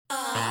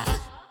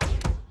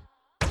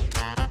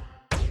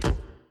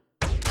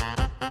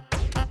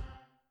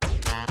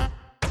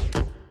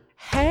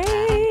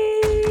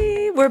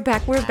We're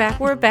back.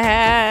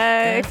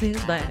 Guess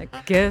who's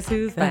back? Guess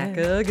who's back?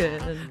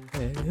 again?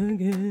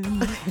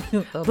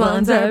 The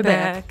blondes are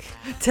back.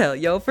 Tell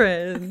your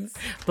friends.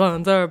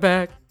 Blondes are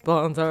back.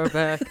 Blondes are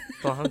back.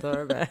 Blondes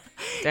are back.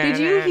 Did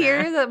you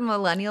hear that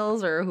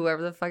millennials or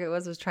whoever the fuck it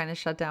was trying to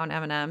shut down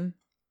Eminem?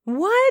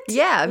 What?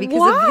 Yeah,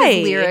 because of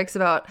his lyrics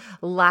about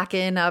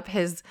locking up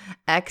his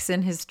ex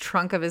in his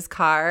trunk of his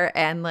car,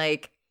 and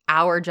like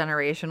our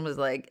generation was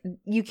like,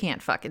 you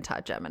can't fucking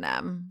touch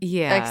Eminem.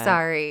 Yeah. Like,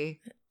 sorry.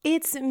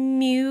 It's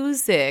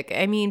music.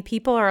 I mean,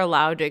 people are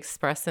allowed to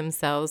express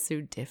themselves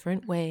through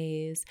different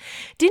ways.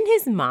 Didn't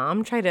his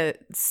mom try to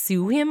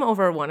sue him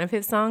over one of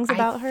his songs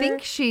about her? I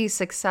think she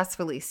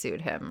successfully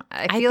sued him.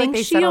 I think like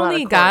they she settled out of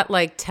only court. got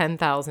like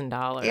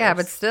 $10,000. Yeah,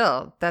 but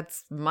still,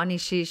 that's money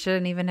she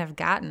shouldn't even have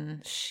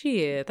gotten.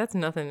 Shit, that's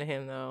nothing to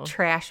him though.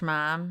 Trash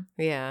mom.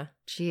 Yeah.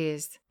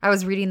 Jeez. I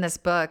was reading this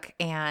book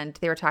and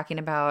they were talking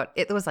about,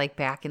 it was like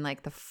back in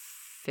like the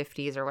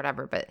 50s or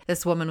whatever, but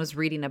this woman was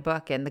reading a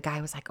book and the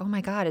guy was like, oh my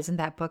God, isn't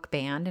that book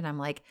banned? And I'm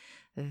like,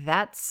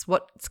 that's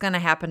what's going to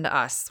happen to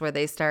us, where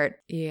they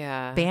start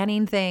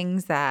banning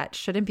things that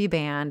shouldn't be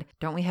banned.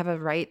 Don't we have a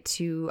right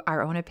to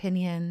our own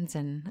opinions?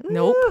 And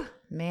Nope.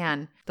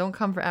 Man, don't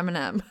come for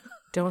Eminem.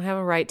 Don't have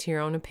a right to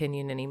your own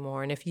opinion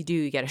anymore. And if you do,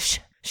 you got to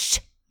shh.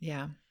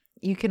 Yeah.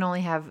 You can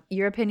only have,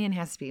 your opinion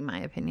has to be my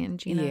opinion,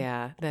 Gina.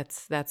 Yeah,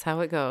 that's how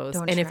it goes.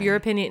 Don't and if your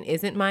try. opinion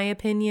isn't my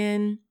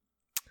opinion,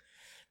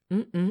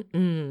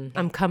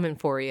 I'm coming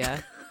for you.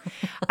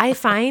 I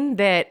find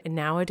that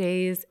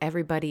nowadays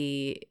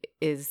everybody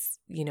is,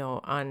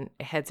 on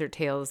heads or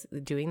tails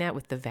doing that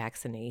with the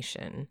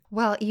vaccination.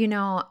 Well,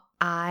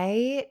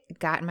 I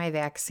got my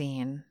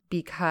vaccine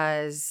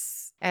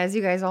because, as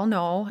you guys all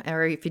know,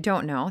 or if you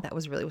don't know, that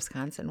was really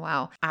Wisconsin.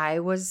 Wow.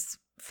 I was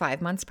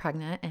 5 months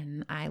pregnant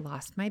and I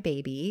lost my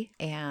baby,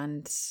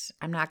 and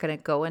I'm not going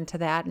to go into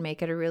that and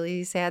make it a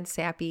really sad,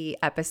 sappy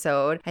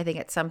episode. I think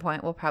at some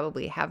point we'll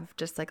probably have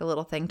just like a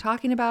little thing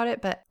talking about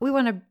it, but we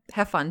want to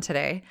have fun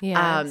today.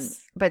 Yes.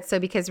 But so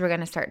because we're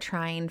going to start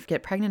trying to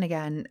get pregnant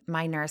again,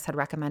 my nurse had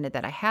recommended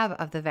that I have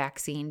of the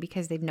vaccine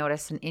because they've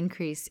noticed an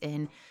increase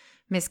in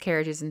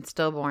miscarriages and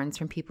stillborns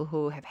from people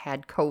who have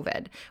had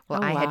COVID.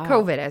 Well, I had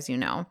COVID, as you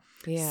know.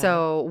 Yeah.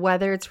 So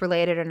whether it's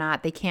related or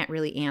not, they can't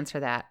really answer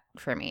that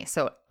for me.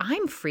 So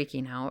I'm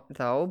freaking out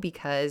though,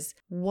 because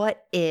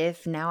what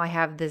if now I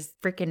have this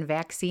freaking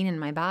vaccine in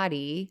my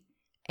body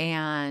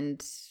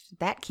and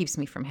that keeps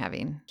me from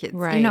having kids?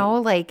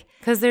 Right.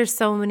 Because there's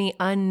so many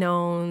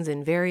unknowns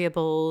and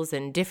variables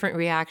and different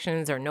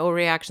reactions or no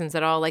reactions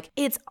at all. Like,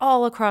 it's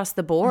all across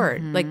the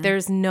board. Mm-hmm. Like,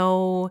 there's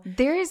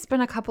there's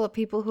been a couple of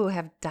people who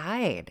have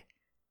died.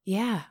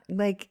 Yeah.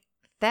 Like,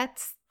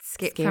 that's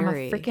Scary. From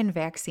a freaking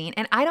vaccine.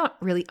 And I don't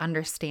really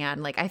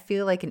understand. Like, I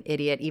feel like an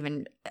idiot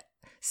even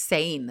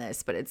saying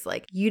this, but it's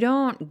like, you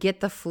don't get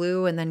the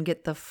flu and then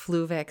get the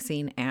flu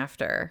vaccine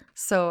after.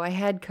 So I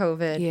had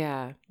COVID.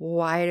 Yeah.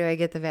 Why do I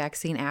get the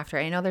vaccine after?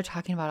 I know they're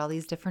talking about all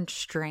these different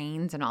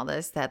strains and all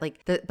this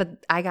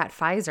but I got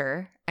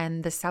Pfizer,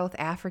 and the South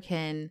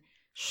African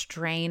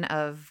strain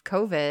of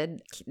COVID,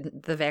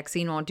 the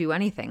vaccine won't do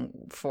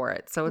anything for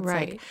it. So it's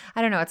like,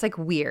 I don't know. It's like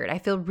weird. I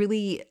feel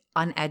really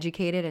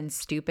uneducated and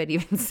stupid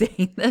even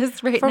saying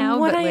this now. From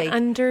what I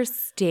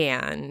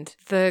understand,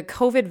 the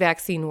COVID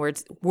vaccine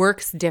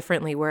works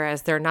differently,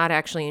 whereas they're not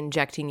actually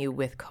injecting you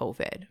with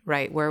COVID,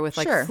 right? Where with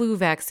flu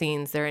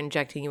vaccines, they're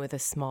injecting you with a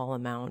small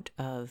amount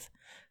of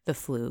the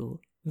flu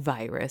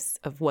virus,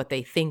 of what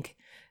they think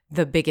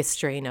the biggest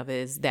strain of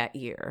is that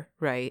year,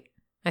 right?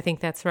 I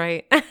think that's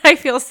right. I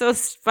feel so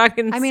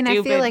fucking stupid. I mean,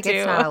 I feel like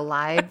it's not a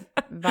live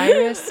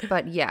virus,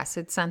 but yes,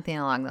 it's something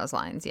along those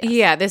lines. Yes.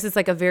 Yeah, this is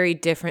like a very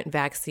different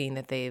vaccine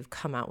that they've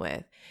come out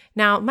with.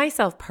 Now,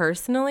 myself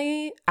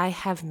personally, I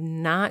have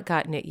not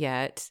gotten it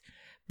yet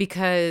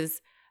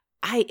because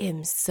I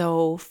am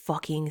so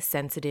fucking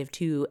sensitive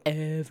to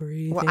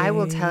everything. Well, I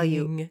will tell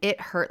you, it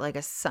hurt like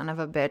a son of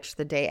a bitch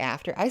the day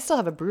after. I still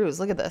have a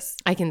bruise. Look at this.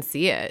 I can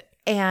see it.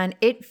 And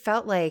it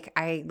felt like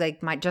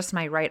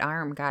my right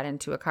arm got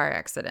into a car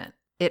accident.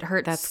 It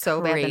hurt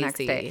so bad the next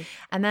day.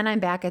 And then I'm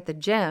back at the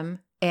gym,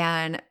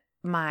 and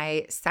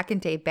my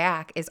second day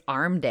back is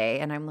arm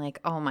day, and I'm like,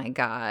 oh my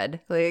God.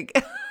 Like,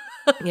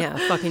 yeah,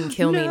 fucking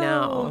kill me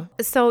now.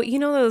 So,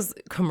 those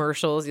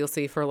commercials you'll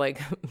see for like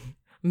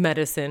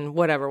medicine,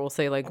 whatever, we'll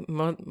say like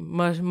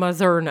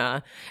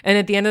Mazerna. And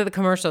at the end of the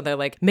commercial, they're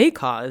like, may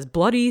cause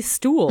bloody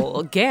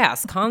stool,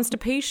 gas,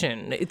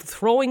 constipation,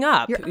 throwing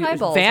up, your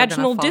eyeballs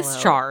vaginal are gonna fall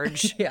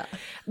discharge. out. Yeah.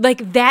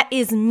 Like, that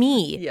is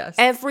me. Yes.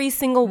 Every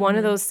single one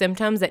of those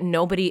symptoms that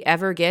nobody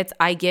ever gets,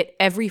 I get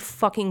every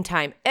fucking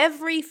time.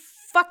 Every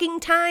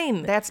fucking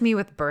time. That's me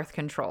with birth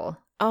control.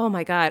 Oh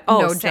my God.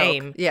 Oh, no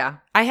same. Joke. Yeah.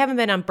 I haven't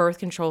been on birth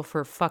control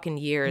for fucking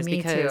years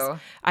because too.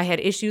 I had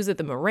issues with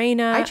the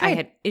Mirena. I tried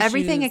had issues.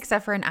 everything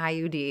except for an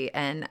IUD,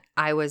 and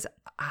I was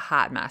a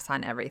hot mess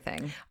on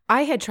everything.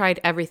 I had tried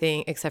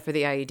everything except for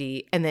the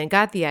IUD and then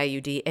got the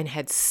IUD and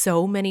had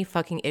so many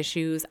fucking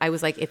issues. I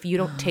was like, if you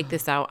don't take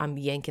this out, I'm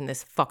yanking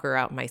this fucker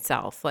out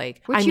myself.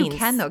 Like, Which you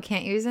can though.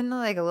 Can't you use it in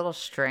like a little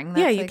string?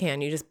 Yeah, you can.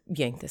 You just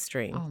yank the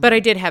string. But I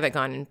did have it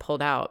gone and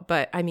pulled out.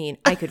 But I mean,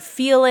 I could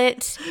feel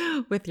it.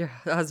 With your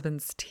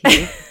husband's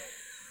teeth.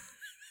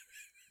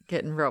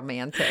 Getting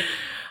romantic.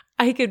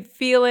 I could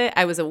feel it.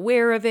 I was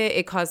aware of it.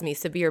 It caused me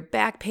severe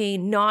back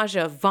pain,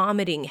 nausea,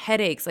 vomiting,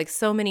 headaches, like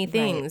so many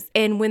things.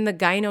 Right. And when the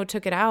gyno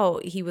took it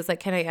out, he was like,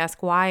 can I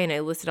ask why? And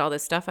I listed all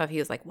this stuff off. He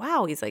was like,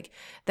 wow. He's like,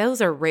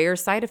 those are rare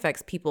side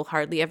effects people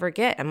hardly ever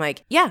get. I'm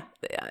like, yeah,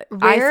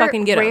 I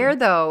fucking get rare, them.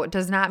 Though,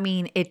 does not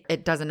mean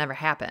it doesn't ever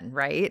happen,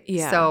 right?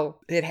 Yeah. So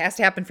it has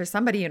to happen for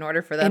somebody in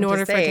order for them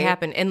for it to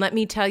happen. And let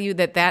me tell you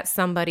that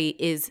somebody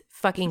is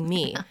fucking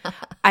me.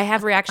 I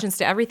have reactions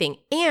to everything.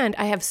 And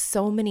I have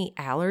so many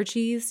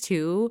allergies too.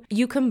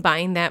 You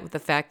combine that with the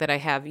fact that I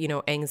have,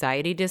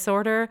 anxiety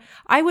disorder.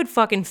 I would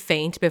fucking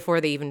faint before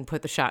they even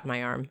put the shot in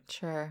my arm.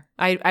 Sure.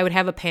 I would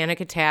have a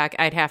panic attack.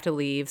 I'd have to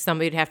leave.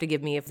 Somebody would have to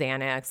give me a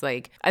Xanax.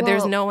 Like,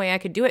 there's no way I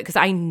could do it because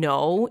I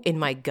know in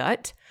my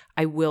gut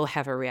I will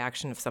have a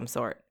reaction of some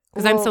sort.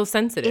 Because I'm so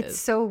sensitive. It's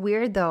so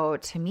weird, though,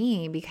 to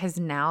me, because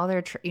now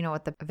they're,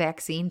 with the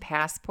vaccine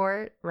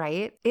passport,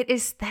 right? That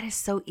is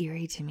so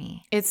eerie to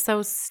me. It's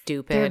so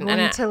stupid. They're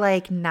going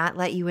to, not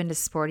let you into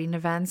sporting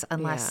events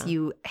unless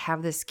you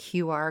have this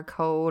QR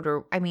code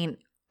or,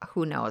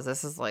 who knows?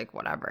 This is,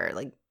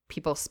 whatever.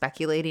 People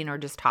speculating or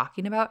just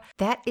talking about.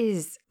 That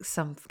is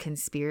some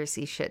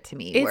conspiracy shit to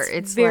me.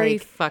 It's very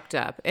fucked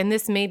up. And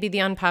this may be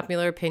the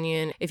unpopular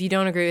opinion. If you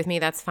don't agree with me,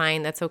 that's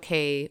fine. That's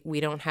okay. We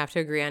don't have to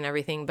agree on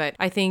everything. But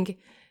I think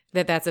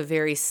that that's a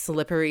very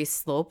slippery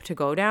slope to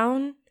go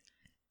down.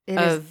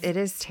 It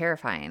is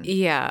terrifying.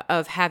 Yeah,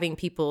 of having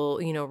people,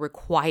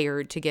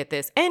 required to get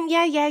this. And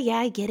yeah,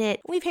 I get it.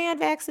 We've had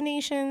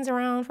vaccinations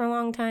around for a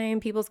long time.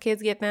 People's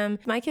kids get them.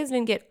 My kids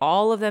didn't get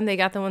all of them. They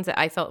got the ones that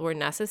I felt were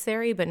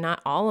necessary, but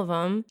not all of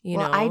them,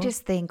 Well, I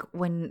just think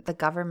when the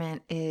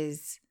government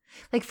is,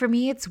 for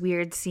me, it's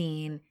weird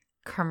seeing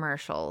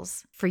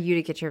commercials for you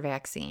to get your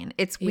vaccine.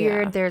 It's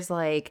weird. Yeah. There's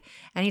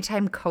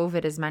anytime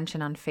COVID is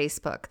mentioned on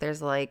Facebook,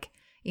 there's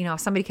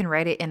somebody can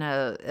write it in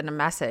a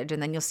message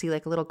and then you'll see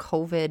a little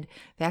COVID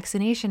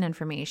vaccination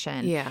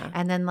information. Yeah.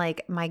 And then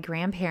my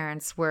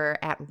grandparents were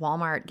at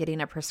Walmart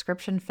getting a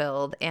prescription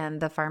filled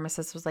and the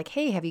pharmacist was like,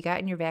 hey, have you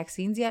gotten your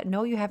vaccines yet?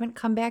 No, you haven't.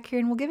 Come back here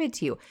and we'll give it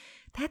to you.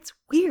 That's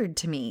weird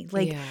to me.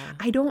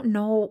 I don't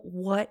know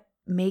what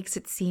makes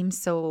it seem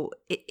so,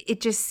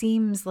 it just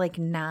seems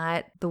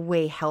not the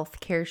way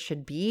healthcare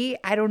should be.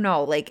 I don't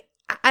know.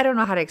 I don't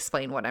know how to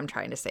explain what I'm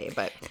trying to say,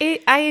 but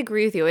I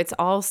agree with you. It's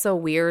all so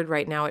weird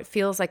right now. It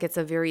feels like it's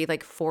a very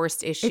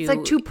forced issue.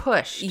 It's too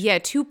pushed. Yeah,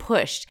 too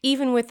pushed.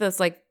 Even with this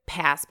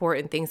passport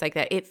and things like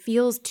that, it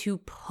feels too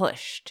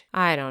pushed.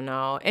 I don't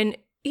know. And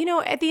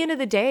at the end of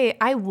the day,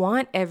 I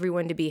want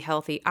everyone to be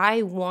healthy.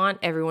 I want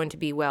everyone to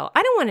be well.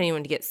 I don't want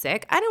anyone to get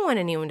sick. I don't want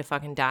anyone to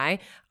fucking die.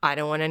 I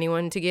don't want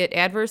anyone to get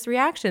adverse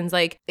reactions.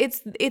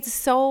 It's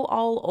so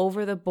all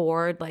over the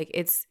board.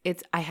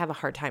 I have a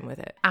hard time with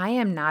it. I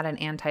am not an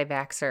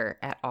anti-vaxxer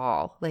at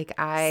all.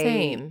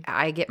 Same.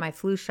 I get my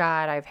flu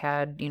shot. I've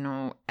had,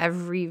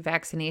 every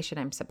vaccination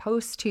I'm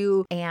supposed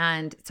to.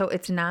 And so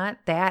it's not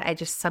that.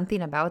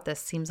 Something about this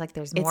seems like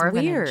there's more of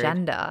weird. An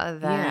agenda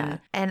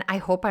than, and I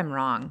hope I'm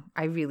wrong.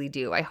 I really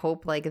do. I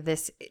hope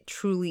this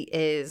truly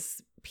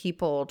is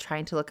people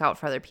trying to look out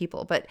for other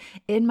people. But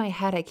in my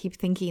head, I keep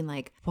thinking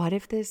what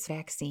if this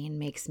vaccine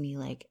makes me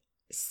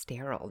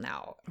sterile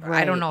now?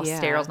 Right, I don't know. Yeah.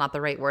 Sterile is not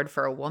the right word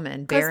for a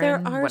woman. Because there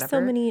are whatever.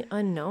 So many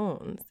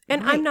unknowns.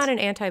 And right. I'm not an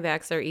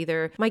anti-vaxxer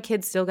either. My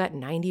kids still got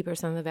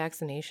 90% of the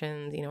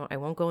vaccinations. I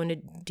won't go into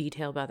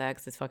detail about that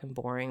because it's fucking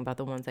boring about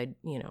the ones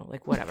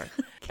whatever.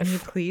 Can you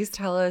please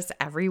tell us,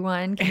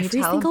 everyone? Can every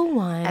you tell single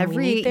one.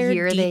 Every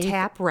year they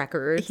tap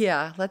records.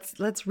 Yeah,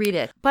 let's read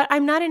it. But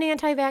I'm not an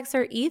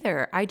anti-vaxxer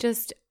either.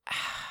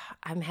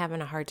 I'm having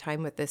a hard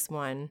time with this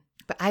one.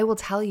 But I will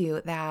tell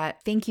you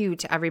that thank you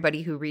to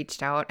everybody who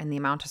reached out and the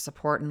amount of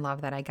support and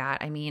love that I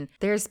got.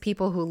 There's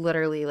people who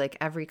literally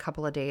every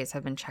couple of days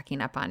have been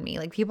checking up on me.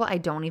 People I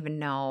don't even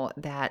know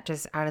that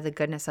just out of the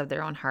goodness of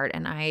their own heart.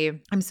 And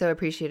I'm so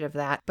appreciative of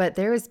that. But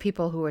there was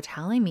people who were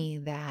telling me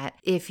that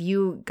if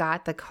you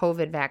got the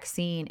COVID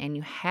vaccine and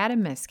you had a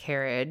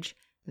miscarriage,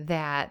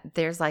 that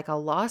there's a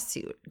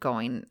lawsuit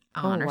going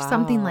on or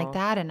something like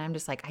that. And I'm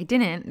just I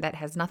didn't. That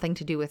has nothing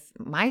to do with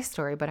my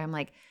story. But I'm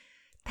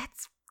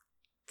that's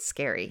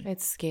scary.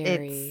 It's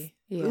scary.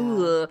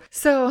 Yeah.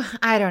 So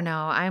I don't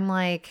know. I'm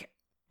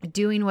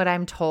doing what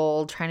I'm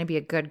told, trying to be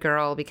a good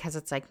girl because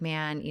it's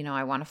man,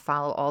 I want to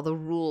follow all the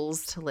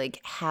rules to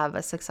have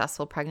a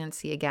successful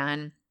pregnancy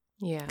again.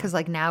 Yeah. Because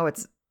now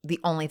it's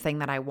the only thing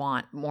that I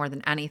want more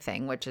than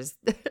anything, which is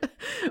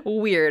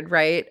weird,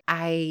 right?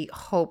 I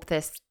hope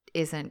this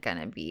isn't going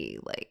to be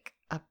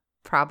a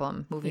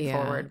problem moving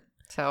forward.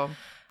 So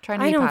trying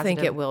to be positive. I don't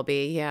think it will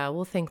be. Yeah,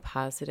 we'll think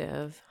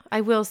positive. I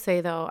will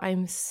say, though,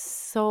 I'm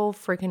so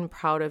freaking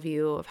proud of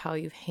you of how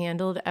you've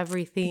handled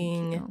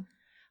everything.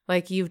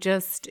 Like you've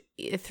just,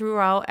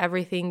 throughout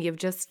everything,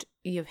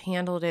 you've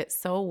handled it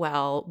so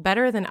well,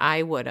 better than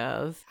I would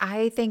have.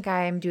 I think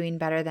I'm doing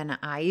better than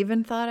I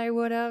even thought I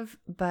would have,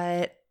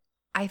 but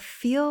I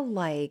feel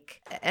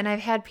like, and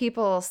I've had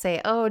people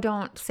say, oh,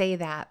 don't say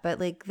that.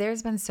 But like,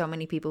 there's been so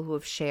many people who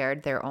have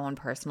shared their own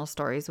personal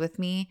stories with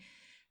me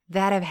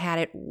that have had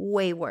it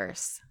way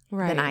worse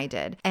than I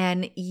did.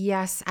 And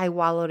yes, I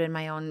wallowed in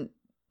my own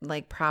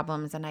like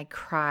problems and I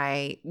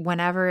cry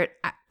whenever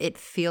it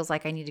feels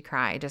like I need to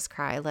cry. I just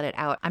cry, let it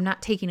out. I'm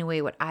not taking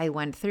away what I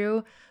went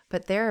through,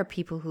 but there are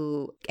people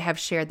who have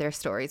shared their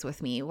stories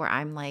with me where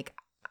I'm like,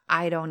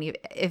 I don't even,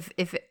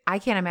 if I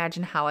can't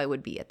imagine how I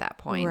would be at that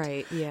point.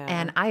 Right. Yeah.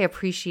 And I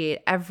appreciate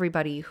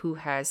everybody who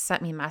has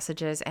sent me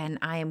messages and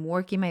I am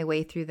working my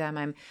way through them.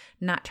 I'm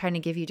not trying to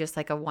give you just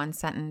like a one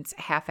sentence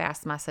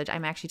half-assed message.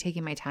 I'm actually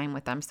taking my time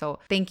with them. So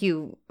thank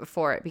you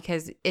for it,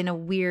 because in a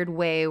weird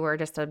way, we're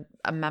just a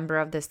member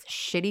of this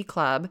shitty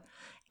club.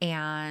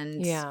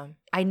 And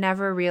I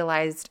never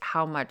realized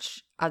how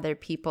much other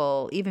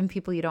people, even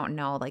people you don't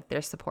know, like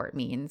their support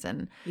means.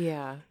 And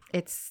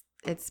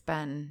it's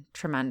been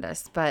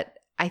tremendous. But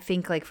I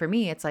think like for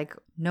me, it's like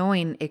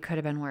knowing it could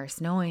have been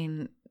worse,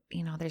 knowing,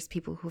 you know, there's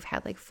people who've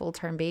had like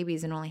full-term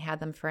babies and only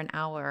had them for an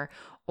hour,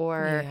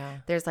 or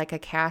there's like a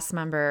cast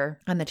member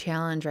on the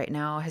challenge right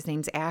now. His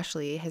name's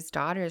Ashley. His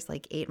daughter's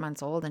like 8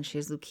 months old and she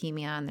has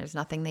leukemia and there's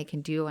nothing they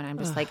can do. And I'm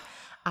just like,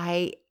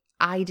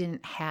 I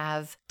didn't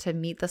have to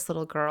meet this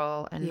little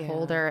girl and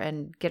hold her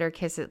and get her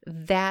kisses.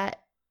 That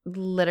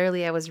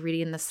literally, I was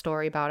reading the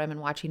story about him and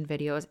watching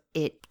videos.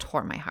 It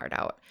tore my heart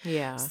out.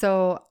 Yeah.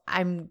 So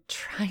I'm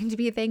trying to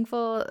be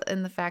thankful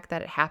in the fact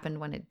that it happened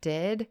when it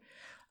did.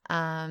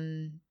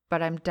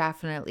 But I'm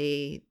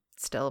definitely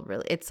still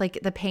really, it's like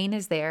the pain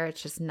is there.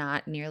 It's just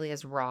not nearly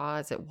as raw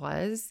as it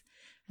was.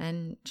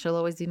 And she'll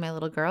always be my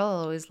little girl.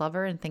 I'll always love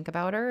her and think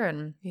about her.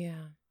 And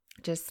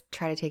just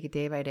try to take it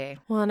day by day.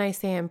 Well, and I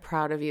say I'm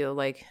proud of you,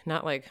 like,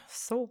 not like,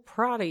 so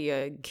proud of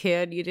you,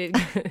 kid. You did.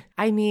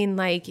 I mean,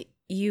 like,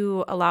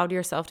 you allowed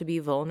yourself to be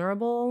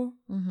vulnerable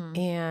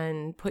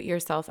and put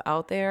yourself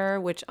out there,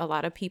 which a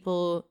lot of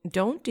people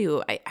don't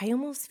do. I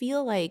almost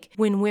feel like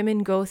when women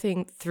go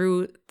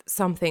through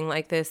something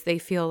like this, they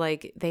feel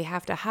like they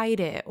have to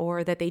hide it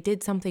or that they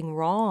did something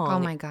wrong. Oh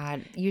my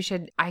God.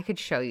 I could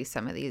show you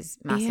some of these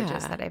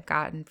messages that I've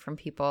gotten from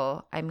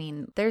people. I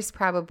mean, there's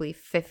probably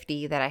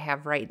 50 that I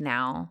have right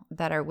now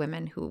that are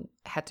women who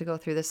had to go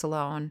through this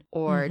alone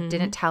or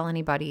didn't tell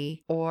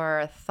anybody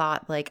or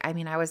thought like, I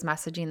mean, I was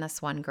messaging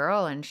this one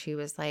girl and she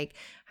was like,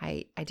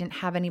 I didn't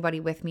have anybody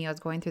with me. I was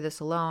going through this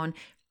alone.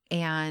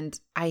 And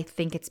I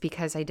think it's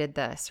because I did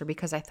this or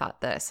because I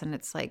thought this. And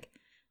it's like,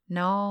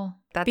 no,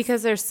 that's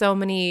because there's so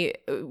many,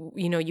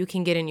 you know, you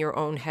can get in your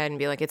own head and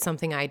be like, it's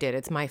something I did.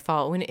 It's my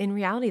fault. When in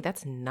reality,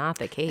 that's not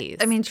the case.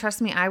 I mean, trust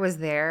me, I was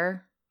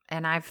there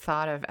and I've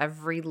thought of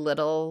every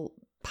little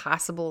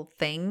possible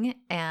thing,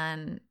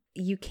 and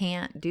you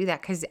can't do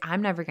that because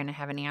I'm never going to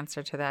have an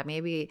answer to that.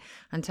 Maybe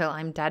until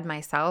I'm dead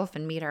myself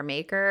and meet our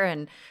maker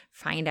and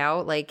find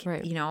out, like,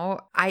 you know,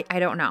 I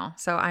don't know.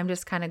 So I'm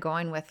just kind of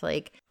going with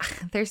like,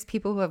 there's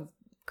people who have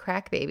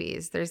crack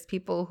babies. There's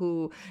people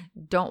who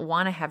don't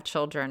want to have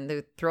children.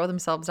 They throw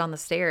themselves down the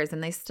stairs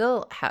and they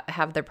still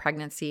have their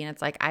pregnancy. And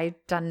it's like, I've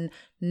done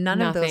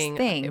none of those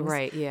things.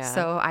 Right. Yeah.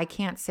 So I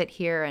can't sit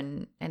here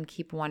and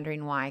keep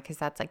wondering why, because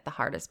that's like the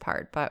hardest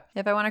part. But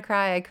if I want to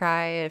cry, I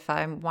cry. If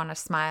I want to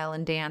smile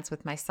and dance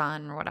with my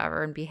son or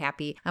whatever and be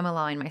happy, I'm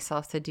allowing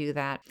myself to do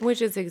that.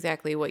 Which is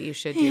exactly what you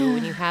should do.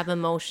 When you have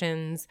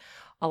emotions,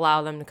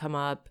 allow them to come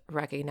up,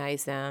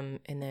 recognize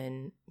them, and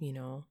then, you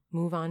know,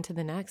 move on to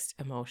the next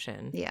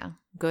emotion. Yeah.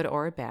 Good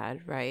or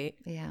bad, right?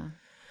 Yeah.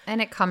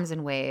 And it comes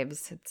in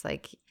waves. It's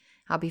like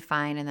I'll be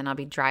fine and then I'll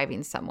be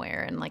driving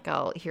somewhere and like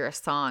I'll hear a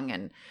song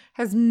and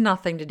has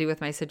nothing to do with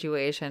my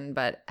situation,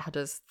 but I'll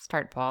just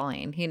start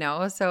bawling, you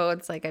know? So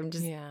it's like I'm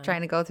just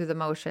trying to go through the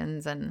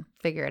motions and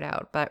figure it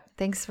out. But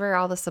thanks for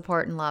all the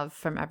support and love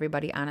from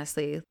everybody.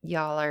 Honestly,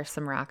 y'all are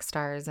some rock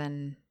stars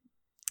and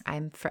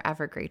I'm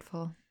forever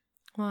grateful.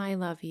 Well, I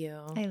love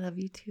you. I love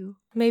you too.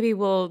 Maybe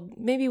we'll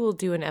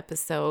do an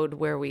episode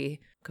where we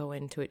go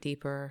into it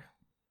deeper.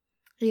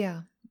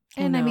 Yeah.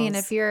 And I mean,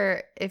 if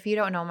you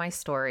don't know my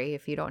story,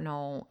 if you don't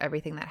know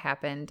everything that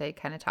happened, I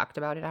kind of talked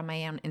about it on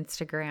my own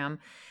Instagram.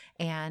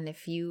 And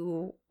if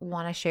you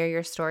want to share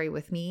your story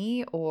with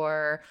me,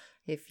 or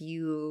if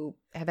you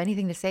have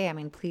anything to say, I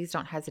mean, please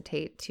don't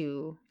hesitate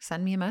to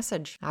send me a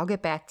message. I'll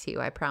get back to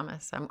you. I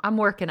promise. I'm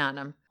working on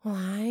them. Well,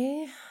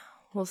 I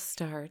will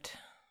start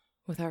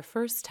with our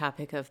first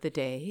topic of the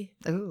day.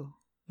 Ooh.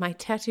 My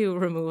tattoo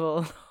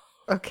removal.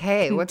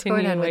 Okay, what's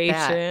going on with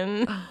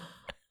that?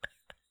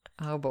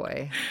 Oh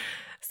boy.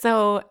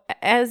 So,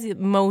 as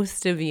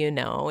most of you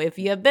know, if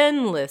you've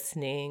been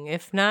listening,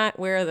 if not,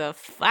 where the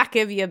fuck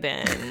have you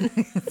been?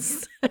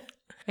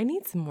 I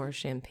need some more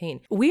champagne.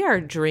 We are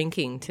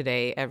drinking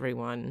today,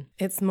 everyone.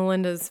 It's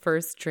Melinda's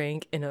first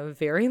drink in a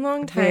very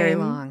long time. Very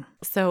long.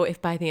 So if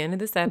by the end of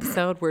this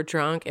episode we're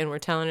drunk and we're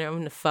telling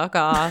everyone to fuck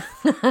off.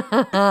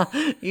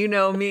 You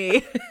know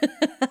me.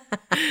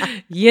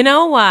 You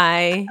know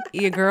why?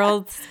 You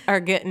girls are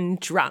getting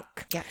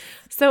drunk. Yes.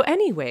 So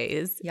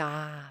anyways,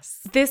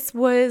 Yes. this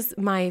was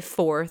my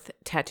 4th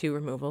tattoo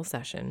removal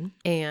session.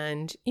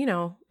 And,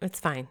 it's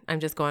fine. I'm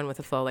just going with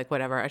the flow, like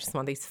whatever. I just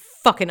want these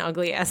fucking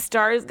ugly ass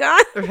stars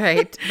gone.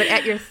 Right. But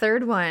at your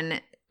 3rd one,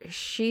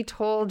 she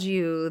told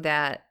you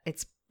that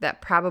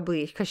that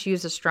probably because she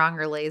used a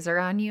stronger laser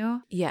on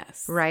you.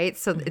 Yes. Right.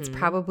 So it's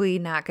probably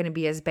not going to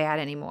be as bad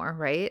anymore,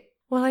 right?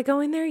 Well, I go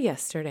in there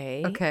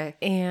yesterday. Okay.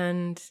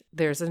 And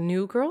there's a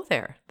new girl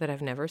there that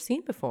I've never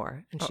seen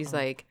before. And she's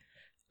like,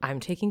 I'm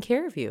taking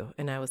care of you.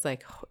 And I was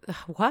like,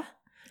 what?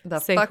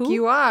 Say fuck who?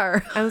 You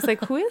are. I was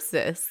like, who is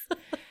this?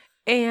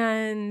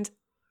 And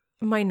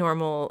my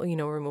normal,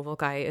 removal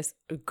guy is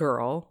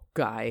girl.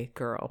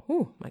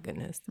 Oh, my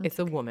goodness. It's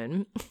a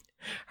woman.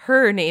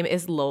 Her name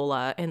is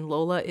Lola, and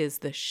Lola is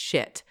the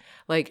shit.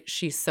 Like,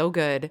 she's so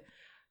good.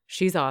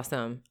 She's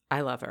awesome. I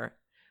love her.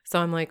 So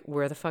I'm like,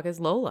 where the fuck is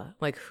Lola?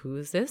 Like,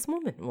 who's this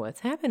woman? What's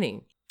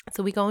happening?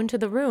 So we go into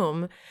the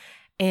room,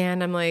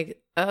 and I'm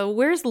like,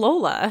 where's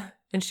Lola?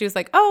 And she was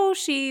like, oh,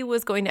 she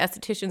was going to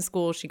esthetician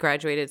school. She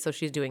graduated, so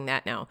she's doing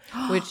that now,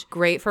 which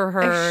great for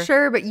her.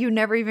 Sure, but you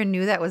never even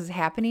knew that was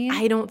happening?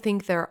 I don't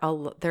think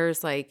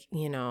there's like,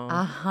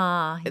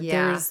 yeah.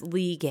 There's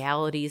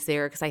legalities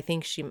there because I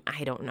think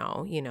I don't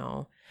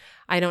know,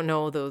 I don't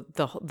know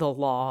the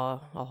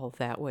law all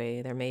that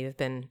way. There may have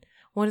been,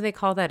 what do they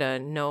call that? A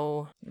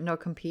no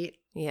compete?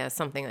 Yeah,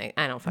 something like,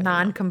 I don't fucking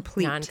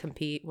non-compete. know.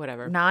 Non-compete,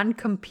 whatever.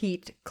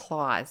 Non-compete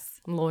clause.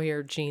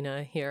 Lawyer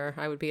Gina here.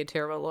 I would be a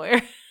terrible lawyer.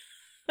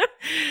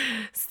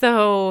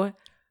 So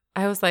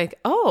I was like,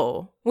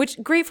 oh,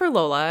 which great for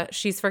Lola.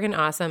 She's freaking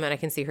awesome. And I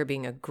can see her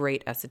being a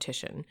great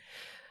esthetician.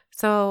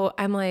 So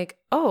I'm like,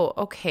 oh,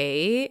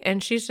 okay.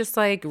 And she's just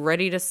like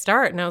ready to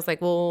start. And I was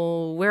like,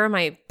 well, where are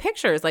my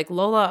pictures? Like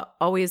Lola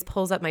always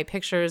pulls up my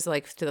pictures,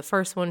 like to the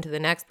first one, to the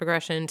next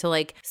progression, to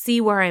like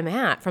see where I'm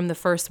at from the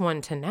first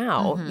one to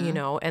now,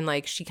 and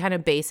like she kind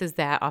of bases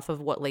that off of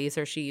what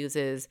laser she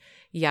uses,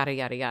 yada,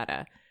 yada,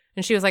 yada.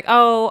 And she was like,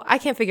 oh, I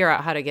can't figure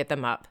out how to get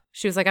them up.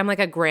 She was like, I'm like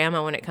a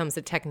grandma when it comes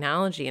to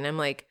technology. And I'm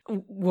like,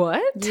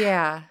 what?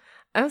 Yeah.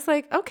 I was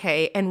like,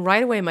 okay. And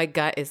right away, my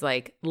gut is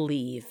like,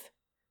 leave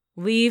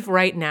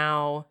right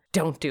now.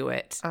 Don't do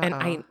it. And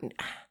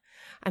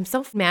I'm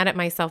so mad at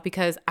myself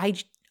because I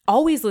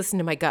always listen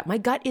to my gut. My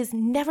gut is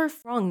never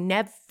wrong,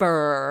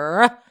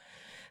 never.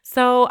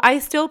 So I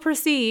still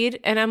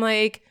proceed. And I'm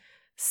like,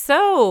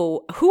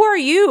 so who are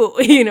you?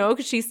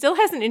 Because she still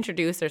hasn't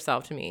introduced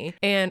herself to me.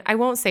 And I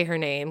won't say her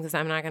name because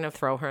I'm not going to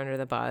throw her under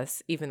the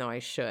bus, even though I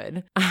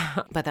should.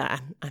 But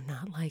I'm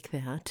not like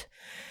that.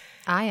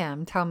 I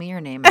am. Tell me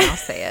your name and I'll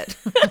say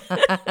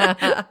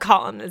it.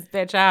 Calling this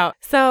bitch out.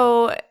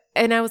 So,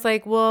 and I was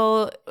like,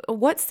 well,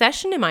 what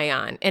session am I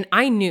on? And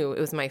I knew it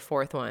was my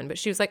 4th one, but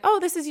she was like,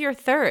 oh, this is your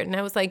 3rd. And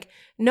I was like,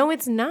 no,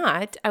 it's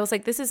not. I was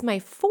like, this is my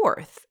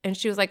 4th. And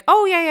she was like,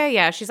 oh,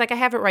 yeah. She's like, I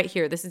have it right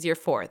here. This is your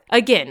 4th.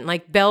 Again,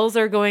 like bells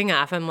are going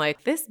off. I'm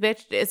like, this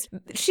bitch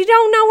she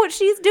don't know what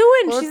she's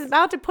doing. Well, she's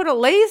about to put a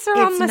laser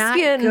on my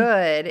skin. It's not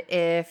good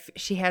if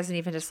she hasn't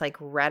even just like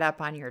read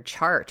up on your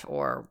chart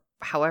or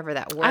however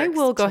that works. I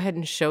will go ahead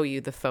and show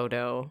you the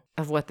photo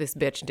of what this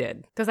bitch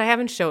did because I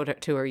haven't showed it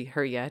to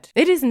her yet.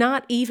 It is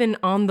not even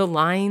on the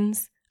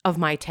lines of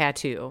my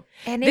tattoo.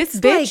 And this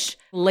bitch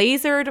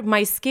lasered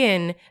my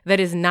skin that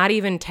is not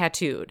even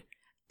tattooed.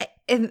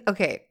 And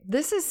okay,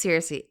 this is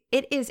seriously,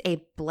 it is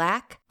a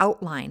black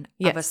outline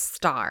of a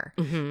star.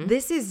 Mm-hmm.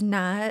 This is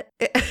not...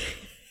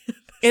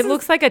 It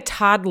looks like a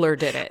toddler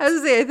did it. I was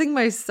going to say, I think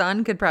my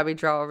son could probably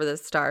draw over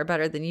this star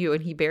better than you,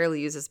 and he barely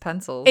uses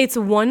pencils. It's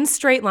one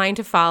straight line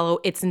to follow.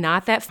 It's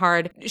not that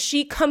hard.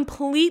 She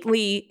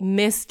completely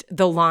missed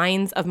the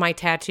lines of my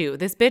tattoo.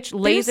 This bitch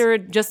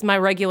lasered just my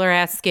regular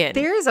ass skin.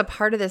 There is a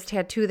part of this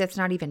tattoo that's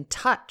not even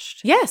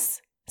touched.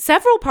 Yes.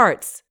 Several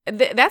parts.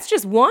 That's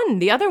just one.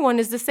 The other one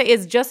is just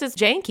as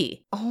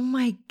janky. Oh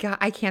my God.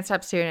 I can't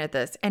stop staring at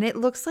this. And it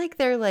looks like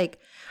they're like,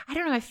 I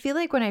don't know. I feel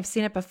like when I've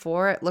seen it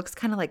before, it looks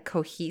kind of like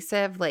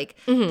cohesive. Like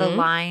the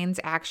lines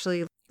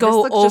actually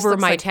go over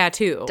my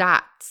tattoo.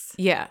 Dots.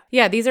 Yeah.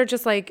 Yeah. These are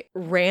just like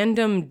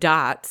random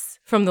dots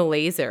from the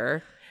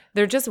laser.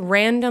 They're just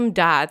random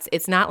dots.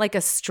 It's not like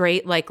a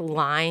straight like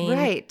line.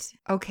 Right.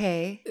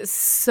 Okay.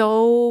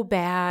 So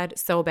bad,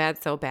 so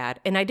bad, so bad.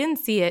 And I didn't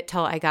see it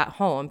till I got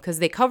home because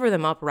they cover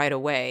them up right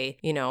away,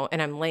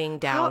 and I'm laying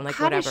down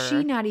how whatever. How does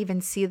she not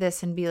even see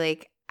this and be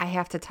like, I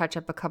have to touch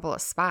up a couple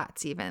of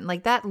spots even?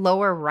 Like that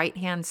lower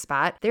right-hand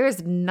spot, there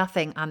is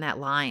nothing on that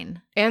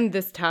line. And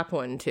this top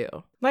one too.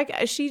 Like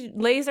she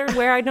lasered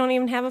where I don't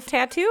even have a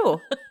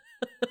tattoo.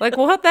 Like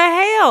what the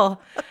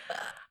hell?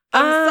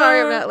 I'm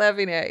sorry I'm not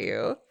laughing at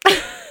you.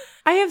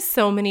 I have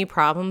so many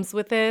problems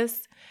with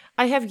this.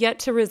 I have yet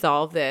to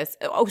resolve this.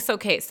 Oh, so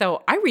okay.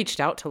 So I reached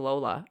out to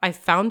Lola. I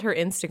found her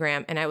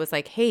Instagram and I was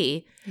like,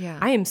 hey,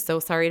 I am so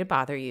sorry to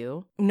bother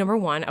you. Number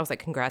 1, I was like,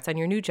 congrats on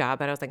your new job.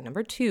 But I was like,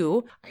 number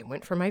 2, I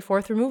went for my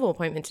 4th removal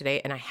appointment today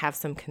and I have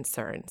some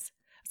concerns.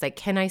 It's like,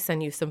 can I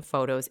send you some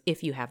photos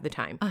if you have the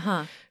time?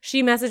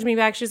 She messaged me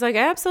back. She's like,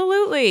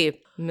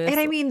 absolutely. And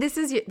I mean,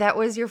 that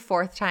was your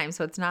 4th time.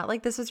 So it's not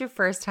like this was your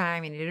first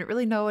time and you didn't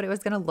really know what it was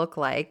going to look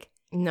like.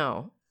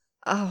 No.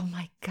 Oh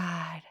my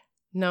God.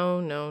 No.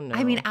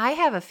 I mean, I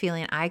have a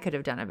feeling I could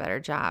have done a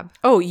better job.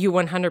 Oh, you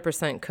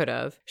 100% could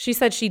have. She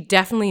said she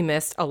definitely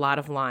missed a lot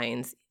of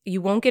lines. You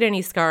won't get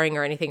any scarring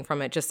or anything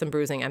from it, just some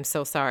bruising. I'm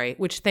so sorry,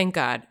 which thank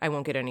God I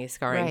won't get any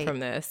scarring from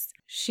this.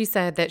 She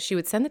said that she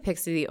would send the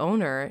pics to the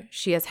owner.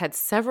 She has had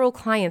several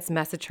clients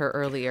message her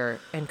earlier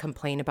and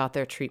complain about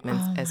their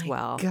treatments as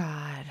well. Oh my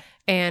God.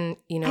 And,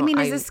 you know, I mean,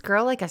 is this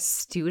girl like a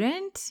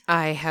student?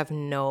 I have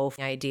no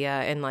idea.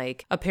 And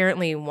like,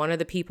 apparently one of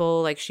the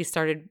people, like she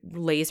started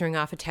lasering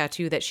off a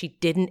tattoo that she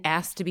didn't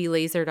ask to be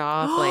lasered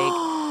off.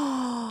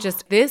 Like,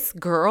 just this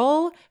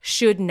girl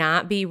should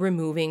not be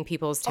removing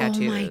people's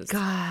tattoos. Oh my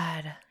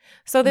God.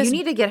 So you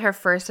need to get her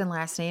first and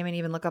last name and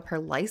even look up her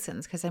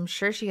license because I'm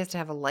sure she has to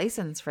have a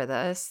license for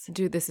this.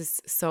 Dude, this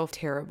is so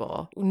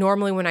terrible.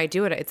 Normally when I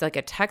do it, it's like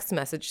a text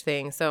message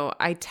thing. So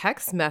I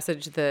text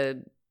message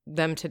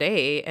them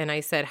today and I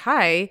said,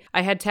 hi,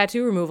 I had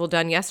tattoo removal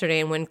done yesterday,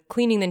 and when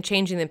cleaning and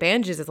changing the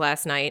bandages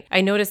last night,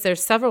 I noticed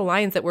there's several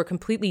lines that were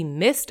completely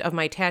missed of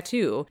my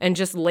tattoo and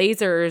just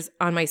lasers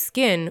on my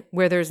skin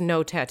where there's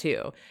no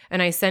tattoo.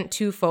 And I sent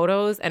 2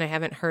 photos and I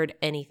haven't heard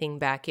anything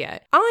back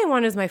yet. All I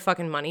want is my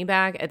fucking money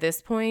back at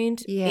this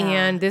point. Yeah.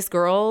 And this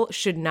girl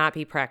should not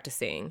be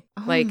practicing.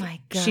 Oh like, my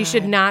God. she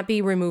should not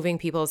be removing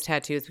people's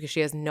tattoos because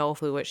she has no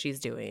clue what she's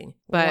doing.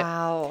 But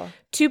wow.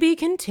 To be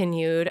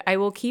continued. I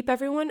will keep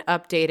everyone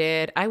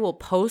updated. I will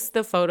post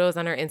the photos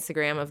on our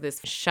Instagram of this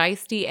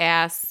shiesty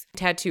ass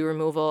tattoo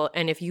removal.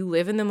 And if you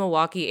live in the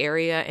Milwaukee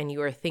area and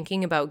you are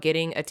thinking about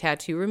getting a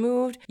tattoo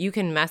removed, you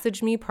can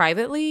message me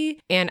privately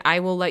and I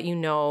will let you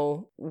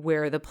know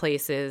where the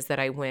place is that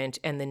I went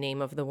and the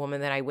name of the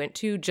woman that I went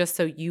to, just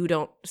so you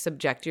don't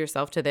subject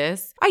yourself to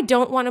this. I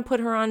don't want to put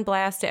her on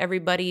blast to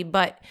everybody,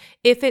 but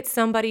if it's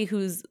somebody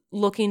who's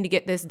looking to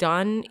get this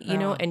done, you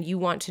know, and you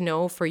want to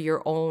know for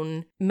your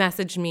own,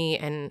 message me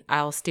and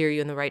I'll steer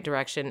you in the right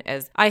direction,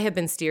 as I have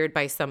been steered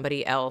by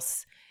somebody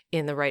else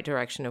in the right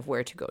direction of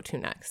where to go to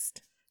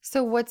next.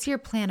 So what's your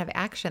plan of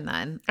action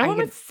then? I want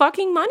my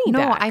fucking money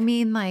back. No, I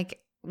mean, like,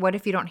 what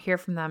if you don't hear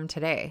from them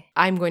today?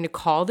 I'm going to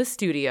call the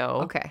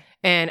studio. Okay.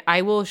 And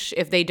I will,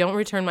 if they don't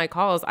return my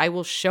calls, I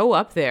will show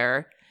up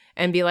there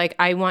and be like,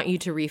 I want you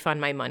to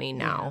refund my money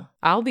now.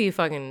 Yeah. I'll be a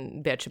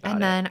fucking bitch about it.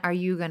 And then are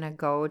you going to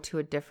go to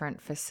a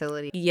different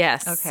facility?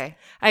 Yes. Okay.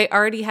 I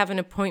already have an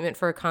appointment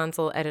for a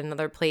consult at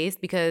another place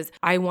because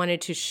I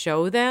wanted to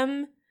show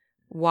them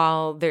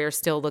while they're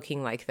still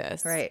looking like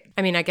this. Right.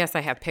 I mean, I guess I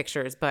have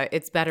pictures, but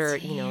it's better,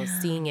 you know,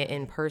 seeing it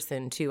in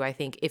person too, I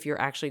think, if you're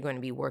actually going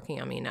to be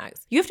working on me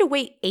next. You have to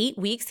wait 8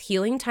 weeks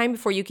healing time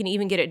before you can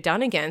even get it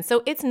done again.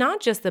 So it's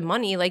not just the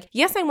money. Like,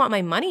 yes, I want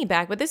my money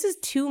back, but this is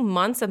 2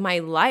 months of my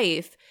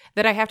life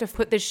that I have to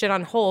put this shit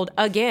on hold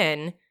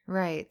again.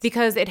 Right.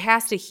 Because it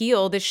has to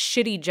heal. This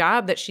shitty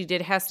job that she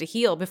did has to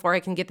heal before I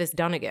can get this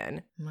done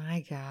again.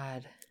 My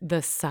God.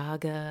 The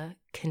saga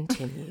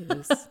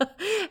continues.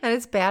 And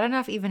it's bad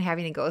enough even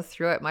having to go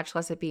through it, much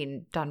less it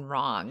being done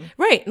wrong.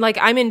 Right. Like,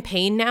 I'm in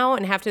pain now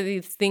and have to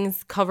these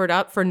things covered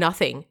up for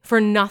nothing.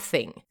 For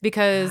nothing.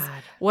 Because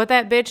what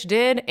that bitch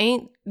did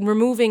ain't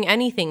removing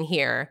anything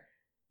here.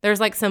 There's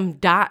like some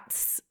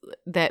dots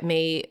that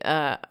may,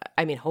 I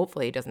mean,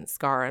 hopefully it doesn't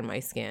scar on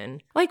my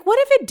skin. Like, what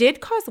if it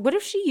did cause, what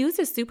if she used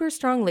a super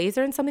strong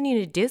laser and something and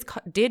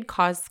it did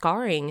cause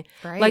scarring?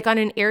 Right. Like on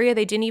an area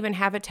they didn't even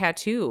have a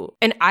tattoo.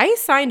 And I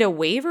signed a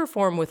waiver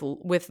form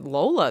with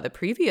Lola, the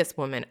previous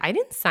woman. I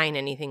didn't sign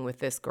anything with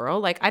this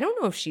girl. Like, I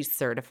don't know if she's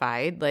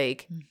certified.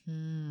 Like,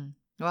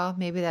 Well,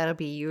 maybe that'll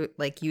be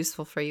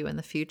useful for you in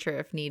the future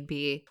if need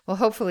be. Well,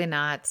 hopefully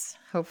not.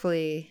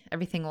 Hopefully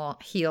everything will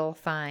heal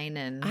fine.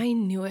 And I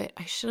knew it.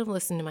 I should have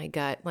listened to my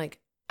gut. Like,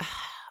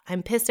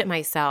 I'm pissed at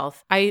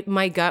myself.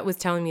 My gut was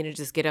telling me to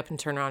just get up and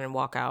turn around and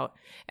walk out.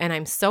 And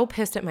I'm so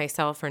pissed at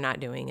myself for not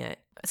doing it.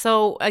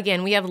 So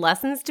again, we have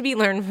lessons to be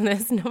learned from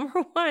this.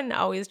 Number 1,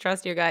 always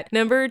trust your gut.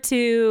 Number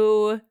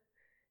 2,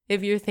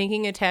 if you're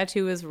thinking a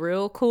tattoo is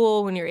real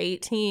cool when you're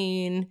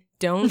 18,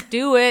 don't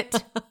do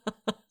it.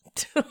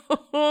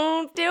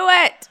 Don't do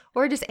it.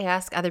 Or just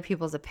ask other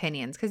people's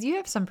opinions, because you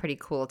have some pretty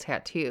cool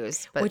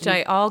tattoos. But which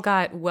I all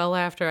got well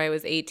after I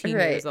was 18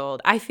 years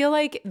old. I feel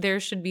like there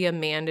should be a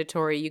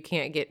mandatory, you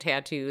can't get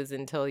tattoos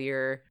until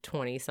you're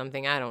 20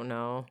 something. I don't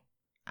know.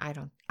 I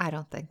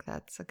don't think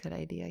that's a good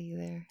idea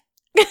either.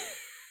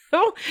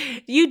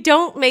 You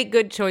don't make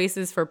good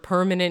choices for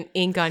permanent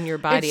ink on your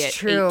body it's at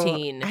true.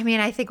 18. I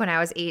mean, I think when I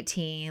was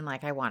 18,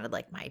 like I wanted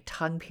like my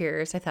tongue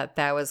pierced. I thought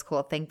that was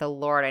cool. Thank the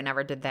Lord I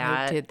never did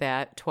that. I did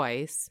that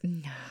twice.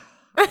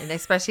 And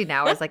especially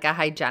now as like a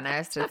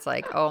hygienist, it's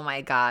like, oh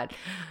my God.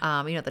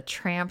 The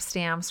tramp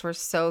stamps were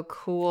so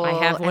cool. I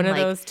have one of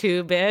those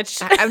too,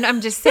 bitch.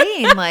 I'm just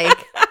saying, like,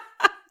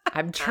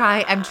 I'm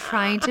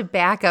trying to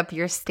back up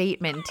your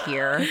statement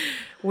here.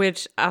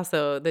 Which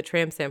also, the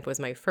tramp stamp was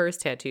my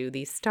first tattoo.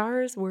 These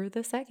stars were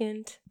the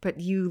second. But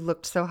you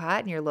looked so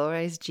hot in your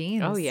low-rise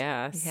jeans. Oh,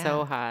 yeah.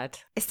 So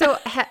hot. So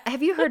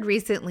have you heard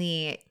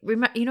recently,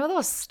 you know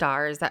those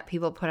stars that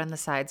people put on the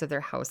sides of their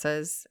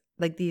houses?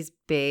 Like these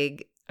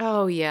big...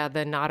 Oh, yeah.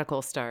 The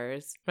nautical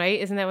stars, right?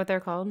 Isn't that what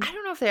they're called? I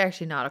don't know if they're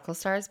actually nautical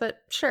stars, but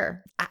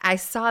sure. I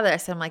saw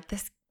this. And I'm like,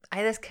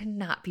 this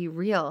cannot be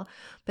real.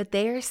 But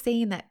they are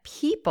saying that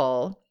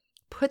people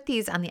put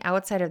these on the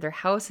outside of their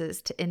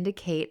houses to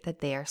indicate that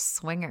they are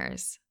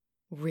swingers.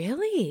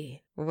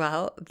 Really?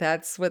 Well,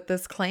 that's what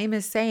this claim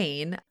is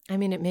saying. I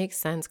mean, it makes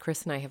sense.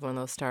 Chris and I have one of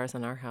those stars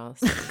on our house.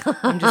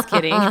 I'm just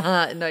kidding.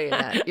 No, you're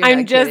not.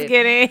 I'm just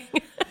kidding.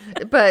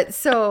 But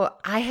so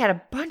I had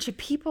a bunch of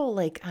people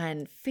like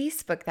on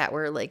Facebook that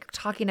were like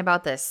talking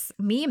about this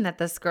meme that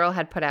this girl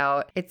had put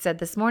out. It said,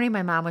 "This morning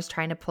my mom was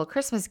trying to pull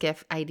Christmas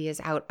gift ideas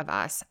out of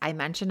us. I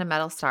mentioned a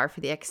metal star for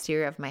the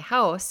exterior of my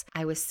house.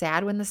 I was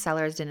sad when the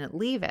sellers didn't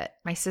leave it.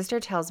 My sister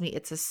tells me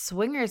it's a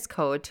swingers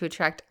code to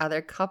attract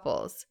other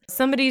couples."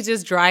 Somebody's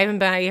just driving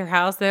by your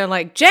house. They're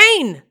like,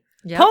 "Jane,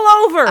 pull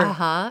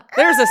over.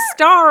 There's a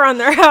star on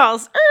their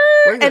house."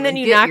 And then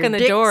you knock on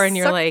the door and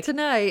you're like,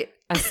 "Tonight.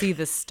 I see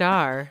the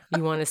star.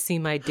 You want to see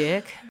my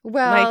dick?"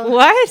 Well, like,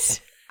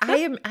 what?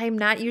 I'm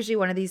not usually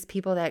one of these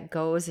people that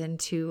goes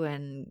into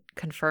and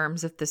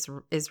confirms if this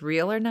is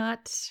real or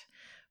not,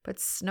 but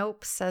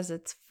Snopes says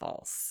it's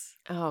false.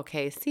 Oh,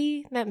 okay.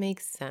 See, that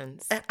makes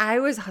sense. I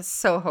was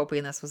so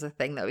hoping this was a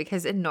thing though,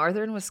 because in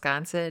northern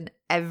Wisconsin,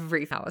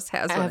 every house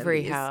has one of these.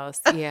 Every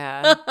house,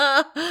 yeah.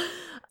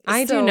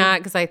 I do not,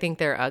 because I think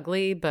they're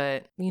ugly,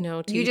 but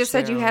you just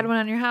said you had one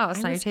on your house.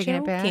 I now you're taking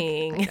it back.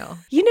 I know.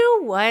 You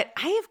know what?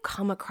 I have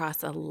come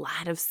across a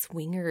lot of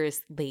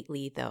swingers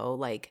lately, though,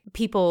 like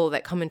people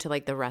that come into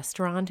like the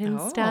restaurant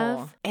and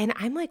stuff. And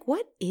I'm like,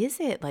 what is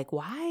it? Like,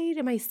 why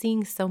am I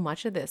seeing so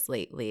much of this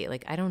lately?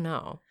 Like, I don't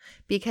know.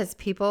 Because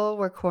people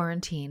were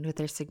quarantined with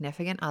their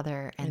significant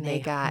other and they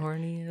got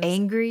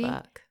angry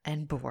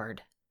and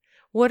bored.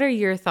 What are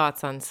your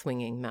thoughts on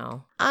swinging,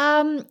 Mel?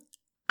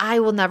 I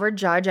will never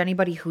judge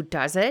anybody who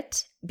does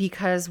it,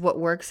 because what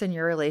works in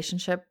your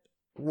relationship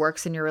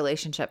works in your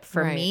relationship.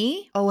 For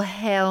me, oh,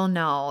 hell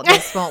no,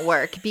 this won't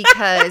work,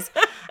 because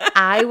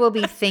I will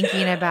be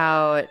thinking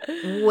about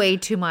way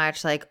too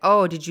much. Like,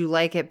 oh, did you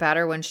like it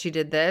better when she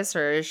did this?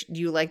 Or do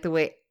you like the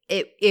way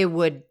it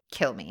would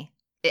kill me?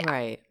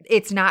 Right.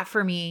 It's not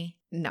for me.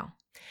 No.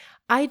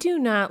 I do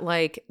not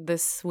like the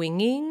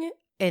swinging.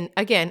 And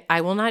again,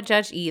 I will not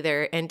judge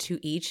either. And to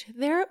each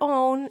their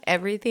own.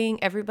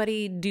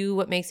 Everybody do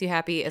what makes you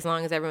happy, as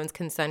long as everyone's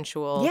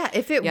consensual. Yeah,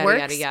 if it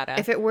works, yada, yada.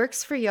 If it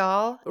works for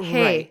y'all,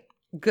 hey,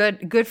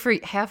 good for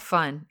you. Have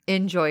fun,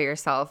 enjoy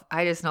yourself.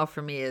 I just know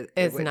for me,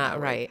 it's not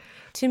right.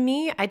 To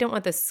me, I don't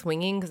want the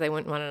swinging because I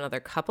wouldn't want another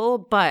couple,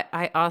 but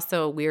I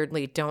also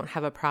weirdly don't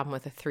have a problem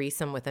with a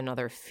threesome with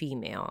another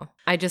female.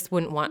 I just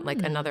wouldn't want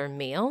like another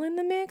male in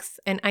the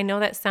mix. And I know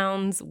that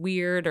sounds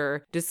weird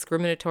or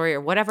discriminatory or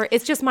whatever.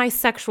 It's just my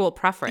sexual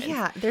preference.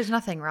 Yeah, there's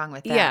nothing wrong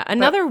with that. Yeah,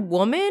 another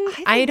woman,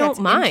 I don't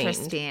mind.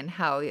 Interesting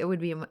how it would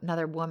be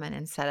another woman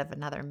instead of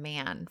another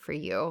man for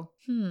you.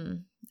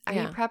 Are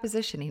you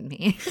propositioning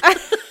me?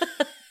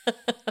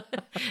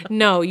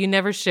 No, you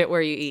never shit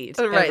where you eat.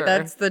 Right, ever.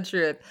 That's the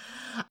truth.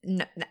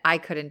 No, I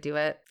couldn't do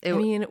it. I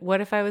mean,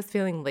 what if I was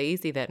feeling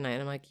lazy that night?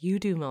 I'm like, you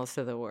do most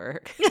of the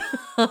work.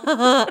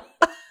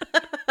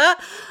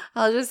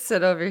 I'll just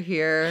sit over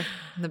here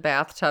in the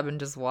bathtub and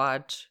just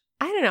watch.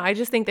 I don't know. I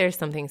just think there's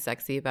something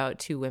sexy about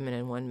two women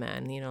and one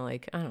man.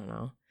 Like, I don't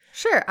know.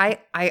 Sure, I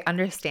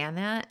understand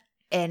that.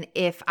 And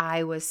if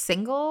I was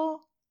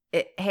single,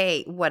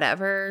 hey,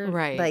 whatever.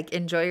 Right. Like,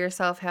 enjoy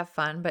yourself, have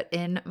fun. But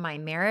in my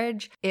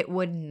marriage, it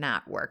would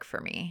not work for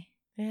me.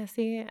 Yeah,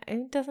 see,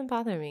 it doesn't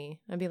bother me.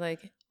 I'd be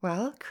like,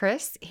 well,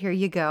 Chris, here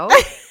you go.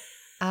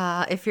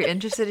 If you're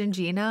interested in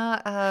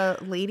Gina,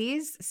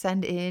 ladies,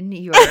 send in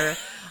your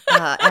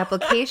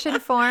application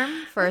form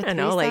for a threesome.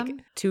 I don't know, like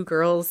two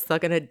girls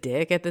sucking a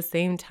dick at the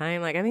same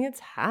time. Like, I think it's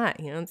hot.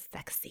 It's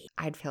sexy.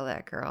 I'd feel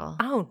that girl.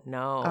 Oh,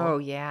 no. Oh,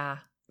 yeah.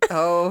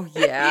 Oh,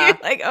 yeah.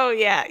 Like, oh,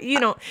 yeah.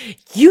 You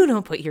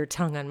don't put your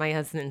tongue on my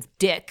husband's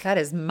dick. That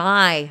is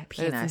my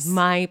penis. That's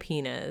my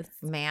penis.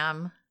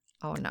 Ma'am.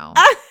 Oh, no.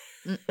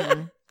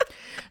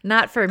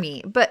 Not for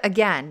me. But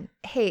again,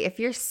 hey,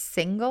 if you're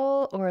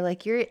single or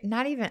like you're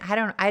not even,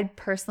 I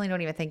personally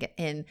don't even think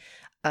in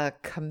a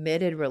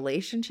committed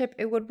relationship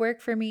it would work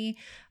for me.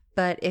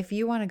 But if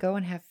you want to go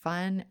and have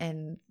fun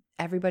and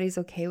everybody's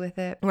okay with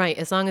it. Right.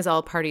 As long as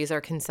all parties are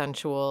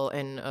consensual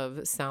and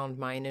of sound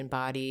mind and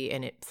body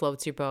and it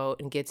floats your boat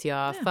and gets you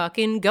off,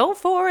 fucking go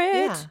for it.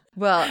 Yeah.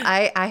 Well,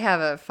 I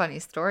have a funny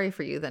story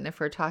for you then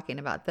if we're talking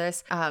about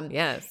this.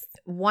 Yes.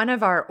 One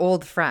of our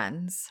old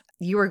friends,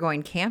 you were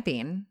going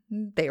camping.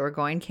 They were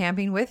going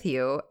camping with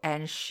you.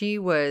 And she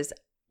was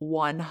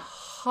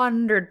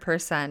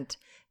 100%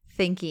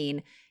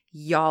 thinking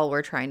y'all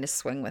were trying to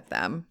swing with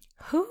them.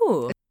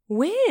 Who?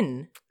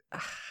 When?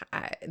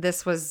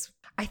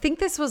 I think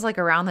this was like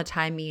around the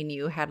time me and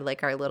you had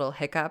like our little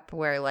hiccup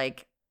where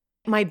like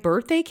my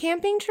birthday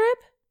camping trip?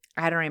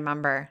 I don't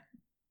remember.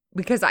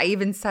 Because I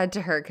even said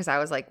to her, because I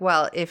was like,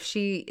 well, if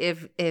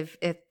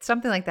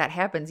something like that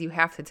happens, you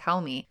have to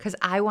tell me. Because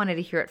I wanted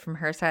to hear it from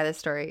her side of the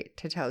story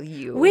to tell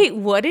you. Wait,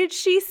 what did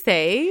she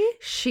say?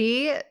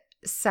 She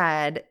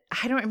said,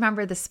 I don't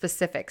remember the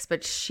specifics,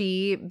 but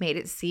she made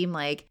it seem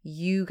like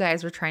you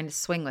guys were trying to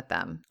swing with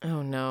them.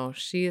 Oh, no.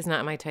 She is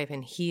not my type,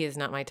 and he is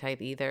not my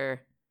type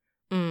either.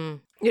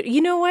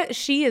 You know what?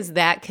 She is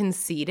that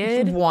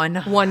conceited.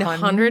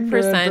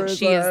 100%.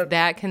 She is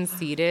that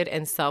conceited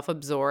and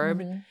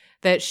self-absorbed. Mm-hmm.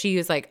 That she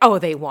was like, oh,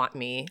 they want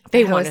me.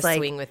 They want to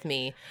swing with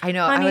me. I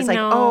know. Honey, I was like,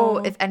 oh,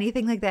 if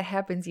anything like that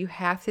happens, you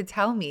have to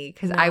tell me.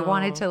 Because I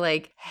wanted to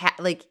like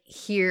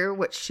hear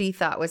what she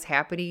thought was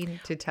happening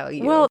to tell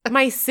you. Well,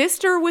 my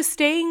sister was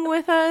staying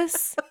with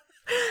us.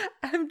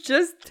 I'm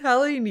just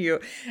telling you.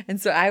 And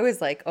so I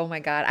was like, oh my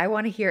God, I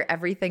want to hear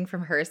everything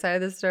from her side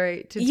of the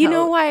story. You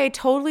know why I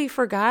totally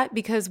forgot?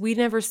 Because we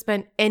never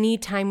spent any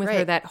time with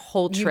her that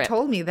whole trip. You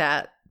told me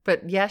that.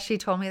 But yeah, she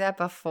told me that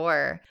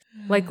before.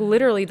 Like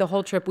literally the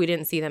whole trip, we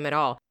didn't see them at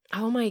all.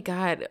 Oh my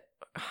God,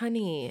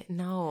 honey,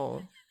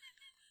 no.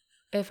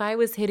 If I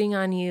was hitting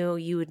on you,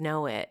 you would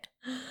know it.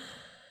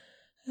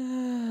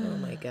 Oh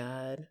my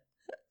God.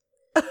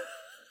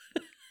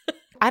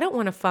 I don't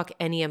want to fuck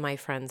any of my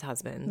friends'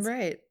 husbands.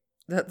 Right.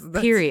 That's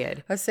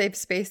period. A safe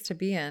space to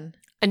be in.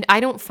 And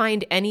I don't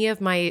find any of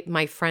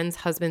my friends'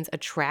 husbands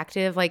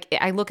attractive. Like,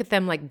 I look at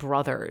them like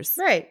brothers.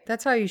 Right.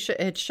 That's how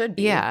it should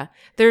be. Yeah.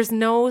 There's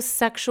no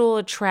sexual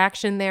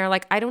attraction there.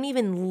 Like, I don't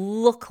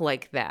even look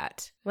like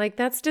that. Like,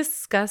 that's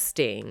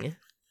disgusting.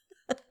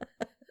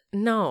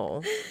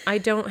 No. I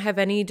don't have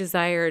any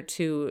desire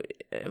to,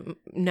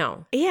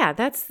 no.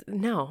 Yeah,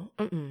 no.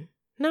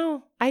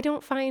 No, I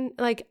don't find,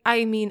 like,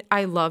 I mean,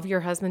 I love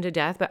your husband to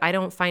death, but I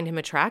don't find him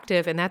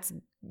attractive, and that's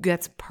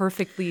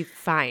perfectly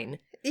fine.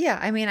 Yeah,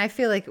 I mean, I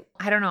feel like,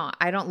 I don't know,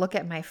 I don't look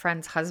at my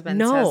friends'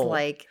 husbands as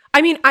like...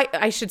 I mean,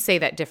 I should say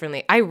that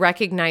differently. I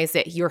recognize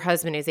that your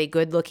husband is a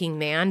good-looking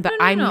man, but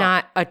I'm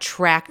not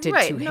attracted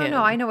to him.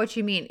 No, I know what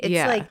you mean.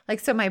 It's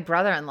like, so my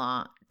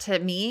brother-in-law, to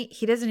me,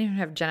 he doesn't even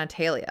have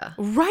genitalia.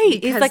 Right.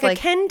 It's like a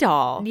Ken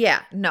doll.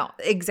 Yeah, no,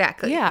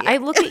 exactly. Yeah, I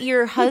look at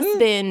your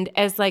husband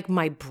as like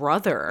my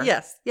brother.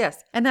 Yes.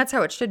 And that's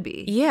how it should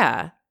be.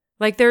 Yeah.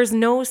 Like, there's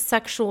no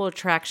sexual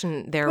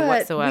attraction there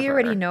whatsoever. We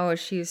already know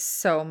she's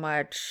so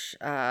much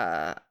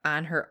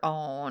on her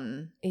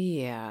own.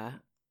 Yeah.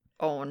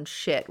 Own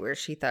shit where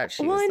she thought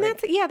she was. Well, and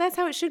that's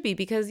how it should be,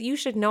 because you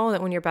should know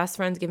that when your best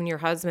friend's giving your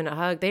husband a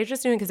hug, they're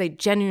just doing it because they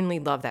genuinely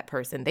love that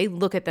person. They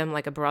look at them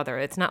like a brother.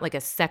 It's not like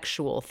a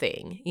sexual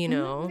thing, you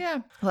know?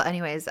 Yeah. Well,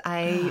 anyways,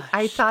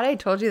 I thought I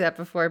told you that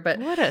before, but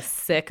what a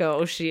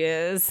sicko she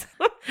is.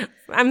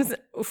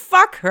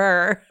 Fuck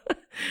her.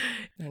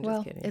 I'm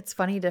just kidding. It's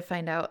funny to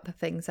find out the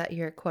things that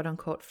your quote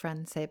unquote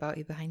friends say about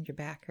you behind your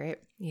back, right?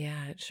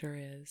 Yeah, it sure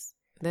is.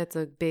 That's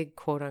a big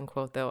quote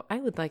unquote, though. I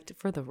would like to,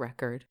 for the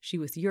record, she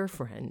was your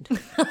friend.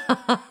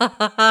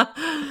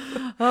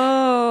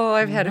 Oh,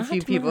 I've had a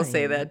few people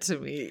say that to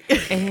me.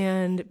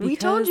 And we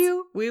told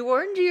you, we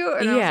warned you.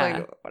 And I was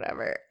like,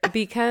 whatever.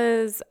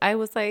 Because I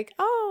was like,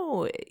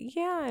 oh,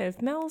 yeah,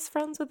 if Mel's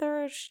friends with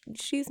her,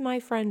 she's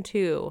my friend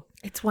too.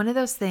 It's one of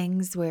those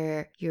things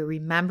where you're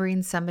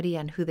remembering somebody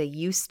and who they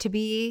used to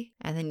be,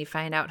 and then you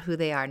find out who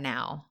they are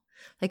now.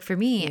 Like for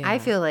me, I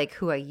feel like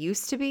who I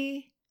used to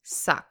be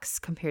sucks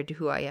compared to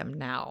who I am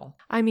now.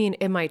 I mean,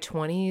 in my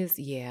 20s,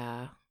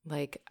 yeah.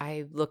 Like,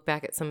 I look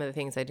back at some of the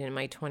things I did in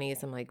my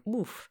 20s. I'm like,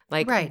 oof.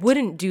 Like,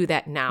 wouldn't do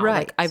that now. Right.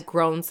 Like, I've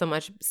grown so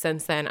much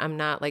since then. I'm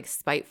not, like,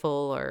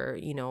 spiteful or,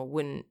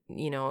 wouldn't,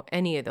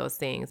 any of those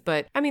things.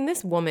 But, I mean,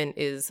 this woman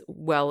is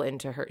well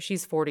into her.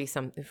 She's 40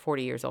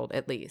 years old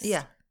at least.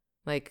 Yeah.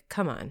 Like,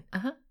 come on.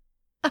 Uh-huh.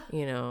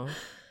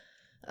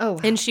 Oh, wow.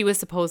 And she was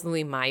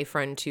supposedly my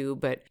friend too,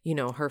 but,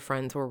 her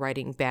friends were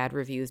writing bad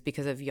reviews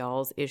because of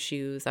y'all's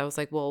issues. I was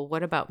like, well,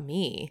 what about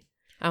me?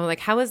 I'm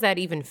like, how is that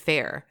even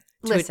fair?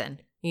 Listen,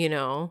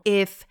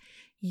 if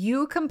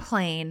you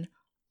complain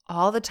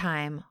all the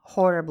time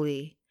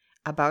horribly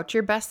about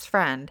your best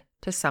friend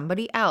to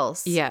somebody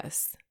else,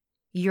 yes,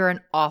 you're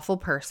an awful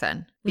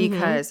person.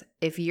 Because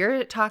if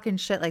you're talking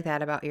shit like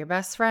that about your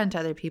best friend to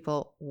other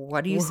people,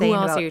 what are you saying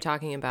about? Who else are you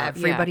talking about?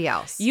 Everybody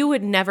else. You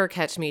would never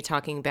catch me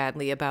talking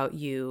badly about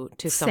you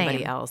to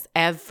somebody else.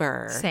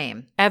 Ever.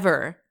 Same.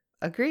 Ever.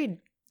 Agreed.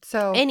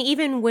 So, and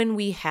even when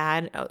we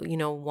had,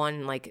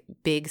 one like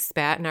big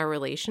spat in our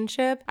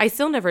relationship, I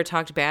still never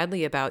talked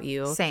badly about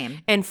you. Same.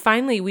 And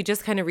finally, we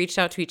just kind of reached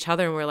out to each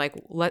other and we're like,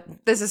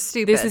 this is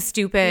stupid. This is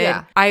stupid.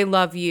 Yeah. I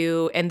love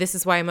you. And this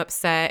is why I'm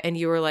upset. And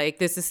you were like,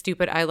 this is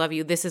stupid. I love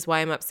you. This is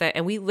why I'm upset.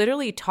 And we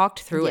literally talked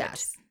through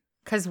it.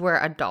 Because we're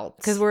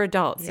adults.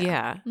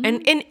 Yeah.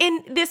 Mm-hmm.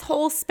 And this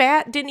whole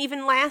spat didn't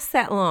even last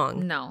that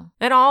long. No.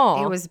 At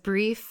all. It was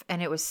brief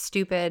and it was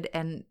stupid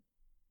and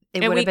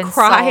it would have been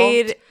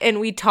cried solved. And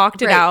we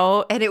talked it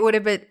out. And it would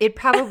have been,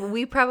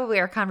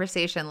 our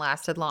conversation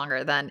lasted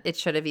longer than it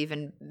should have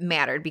even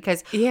mattered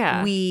because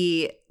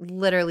we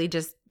literally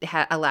just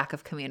had a lack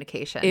of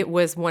communication. It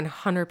was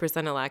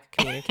 100% a lack of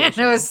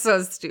communication. It was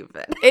so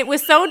stupid. It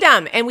was so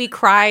dumb. And we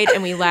cried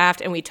and we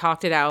laughed and we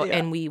talked it out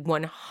and we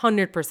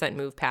 100%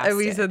 moved past it. And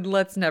we said,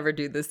 let's never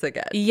do this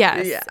again.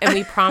 Yes. Yeah. And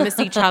we promised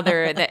each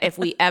other that if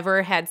we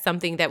ever had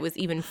something that was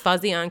even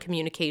fuzzy on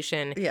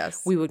communication,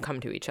 we would come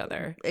to each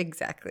other.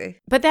 Exactly.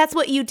 But that's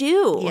what you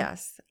do.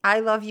 Yes. I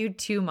love you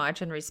too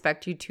much and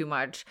respect you too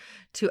much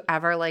to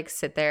ever like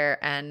sit there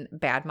and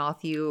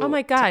badmouth you. Oh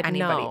my God, to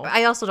anybody. no.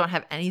 I also don't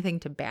have anything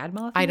to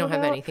badmouth you. I don't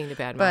have anything to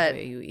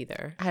badmouth you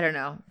either. I don't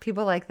know.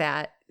 People like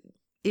that,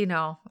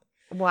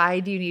 why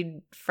do you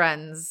need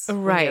friends?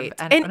 Right.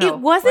 And it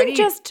wasn't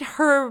just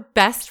her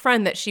best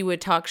friend that she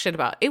would talk shit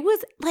about. It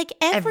was like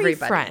every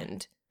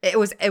friend. It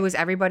was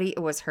everybody.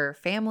 It was her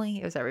family.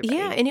 It was everybody.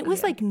 Yeah, and it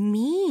was like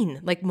mean,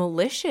 like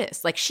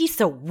malicious. Like, she's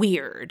so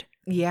weird.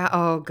 Yeah.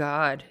 Oh,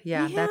 God.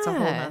 Yeah. That's a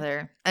whole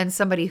nother. And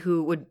somebody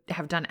who would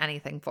have done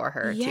anything for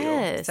her,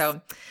 too.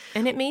 So,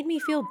 and it made me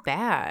feel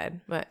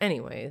bad. But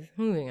anyways,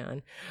 moving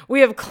on.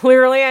 We have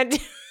clearly had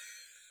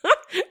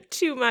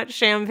too much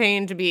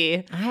champagne to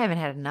be. I haven't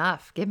had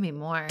enough. Give me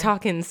more.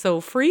 Talking so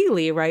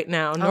freely right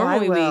now.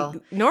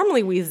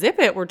 Normally we zip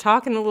it. We're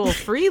talking a little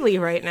freely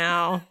right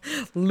now.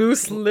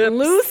 Loose lips.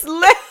 Loose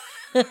lips.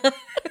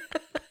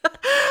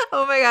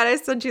 Oh my God, I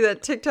sent you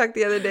that TikTok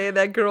the other day.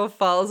 That girl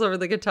falls over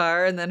the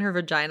guitar and then her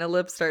vagina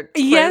lips start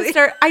playing. Yes,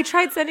 I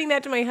tried sending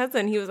that to my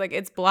husband. He was like,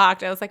 it's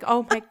blocked. I was like,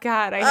 oh my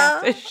God, I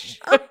have to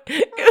show.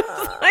 It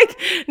was like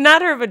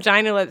not her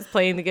vagina lips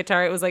playing the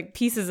guitar. It was like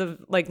pieces of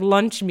like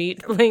lunch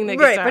meat playing the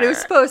guitar. Right, but it was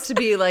supposed to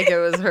be like it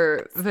was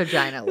her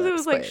vagina lips. It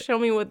was like, show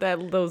me what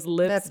those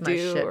lips do. That's my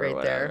shit right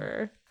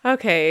whatever. There.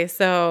 Okay,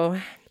 so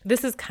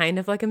this is kind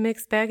of like a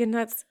mixed bag of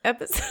nuts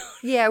episode.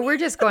 Yeah, we're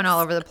just going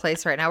all over the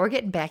place right now. We're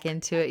getting back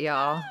into it,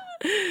 y'all.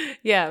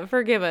 Yeah,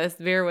 forgive us.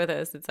 Bear with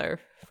us. It's our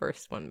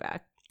first one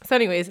back. So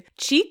anyways,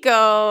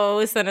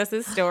 Chico sent us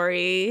his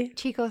story.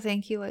 Chico,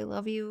 thank you. I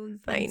love you.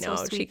 I know.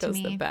 So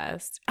Chico's the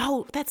best.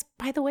 Oh,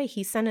 by the way,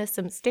 he sent us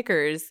some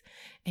stickers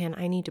and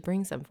I need to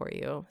bring some for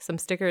you. Some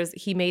stickers.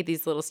 He made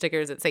these little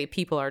stickers that say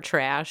people are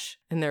trash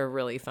and they're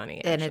really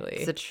funny,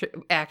 actually.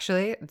 And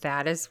actually,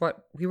 that is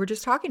what we were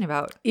just talking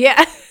about.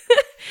 Yeah.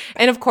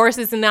 And of course,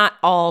 it's not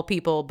all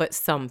people, but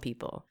some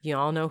people. You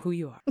all know who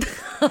you are.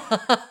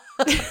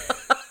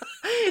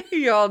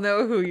 Y'all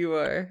know who you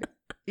are.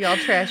 Y'all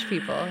trash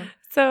people.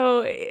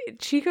 So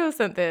Chico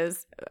sent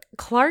this.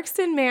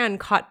 Clarkston man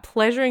caught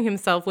pleasuring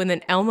himself with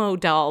an Elmo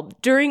doll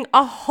during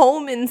a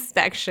home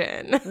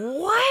inspection.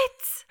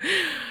 What?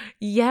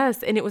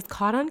 Yes, and it was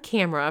caught on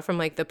camera from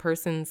like the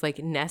person's like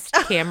Nest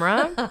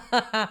camera.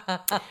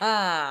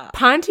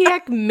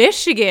 Pontiac,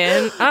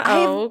 Michigan.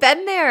 I've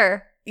been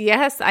there.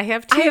 Yes, I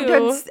have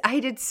too. I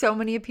did so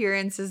many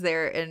appearances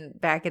there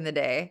back in the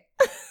day.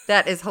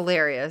 That is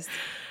hilarious.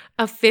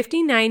 A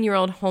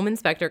 59-year-old home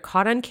inspector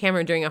caught on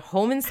camera during a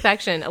home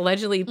inspection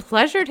allegedly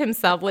pleasured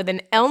himself with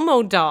an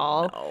Elmo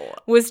doll,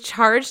 was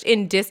charged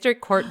in district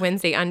court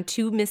Wednesday on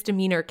 2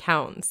 misdemeanor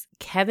counts.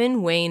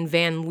 Kevin Wayne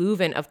Van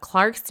Leuven of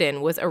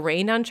Clarkston was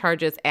arraigned on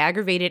charges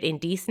aggravated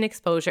indecent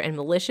exposure and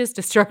malicious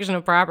destruction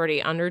of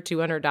property under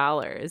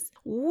 $200.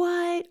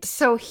 What?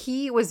 So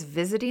he was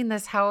visiting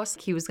this house?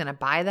 He was going to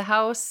buy the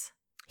house?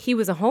 He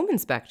was a home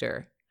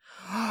inspector.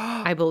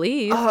 I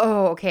believe.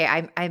 Oh, okay.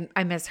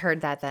 I misheard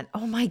that then.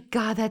 Oh my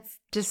God, that's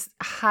just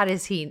how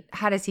does he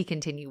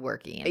continue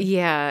working?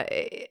 Yeah.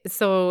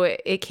 So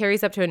it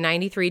carries up to a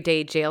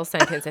 93-day jail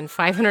sentence and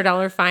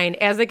 $500 fine.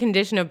 As a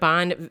condition of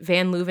bond,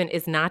 Van Leuven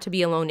is not to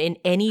be alone in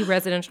any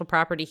residential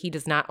property he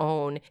does not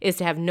own, is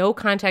to have no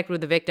contact with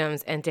the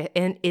victims, and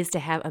is to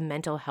have a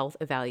mental health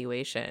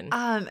evaluation.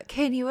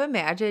 Can you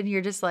imagine?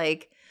 You're just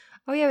like,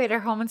 oh yeah, we had our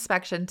home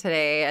inspection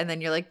today, and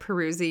then you're like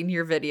perusing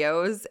your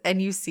videos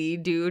and you see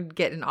dude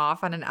getting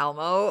off on an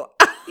Elmo.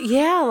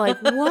 Yeah,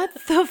 like what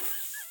the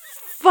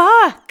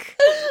fuck?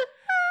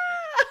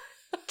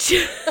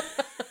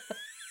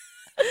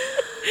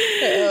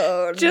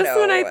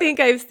 When I think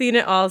I've seen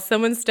it all,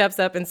 someone steps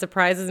up and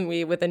surprises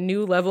me with a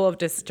new level of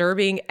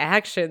disturbing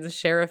actions,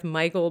 Sheriff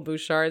Michael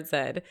Bouchard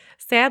said.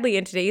 Sadly,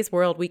 in today's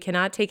world, we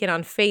cannot take it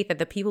on faith that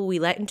the people we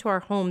let into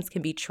our homes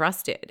can be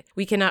trusted.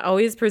 We cannot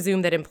always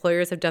presume that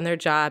employers have done their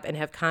job and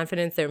have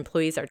confidence their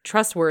employees are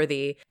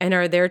trustworthy and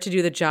are there to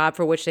do the job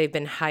for which they've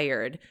been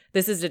hired.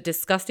 This is a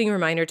disgusting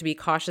reminder to be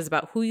cautious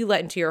about who you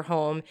let into your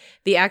home.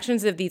 The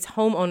actions of these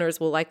homeowners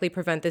will likely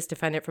prevent this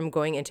defendant from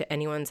going into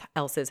anyone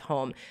else's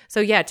home. So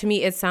yeah, to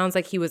me, it sounds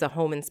like he was a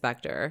home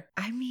inspector.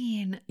 I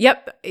mean.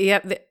 Yep.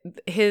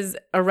 His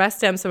arrest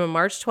stems from a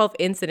March 12th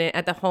incident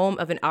at the home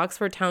of an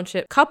Oxford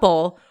Township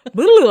couple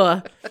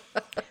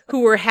who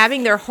were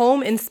having their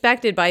home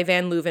inspected by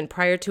Van Leuven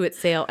prior to its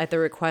sale at the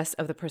request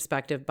of the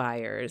prospective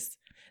buyers.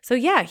 So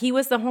yeah, he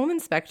was the home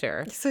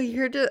inspector. So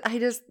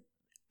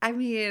I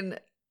mean,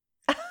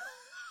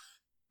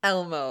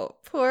 Elmo.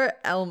 Poor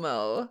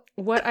Elmo.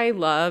 What I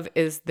love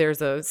is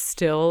there's a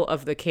still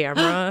of the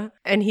camera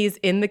and he's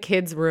in the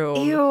kid's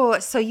room. Ew.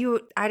 So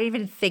I didn't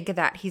even think of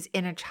that. He's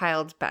in a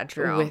child's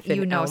bedroom.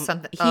 With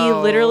something. He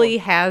literally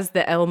has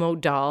the Elmo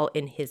doll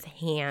in his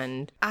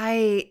hand.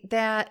 I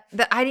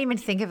didn't even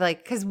think of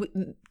because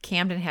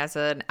Camden has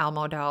an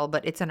Elmo doll,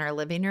 but it's in our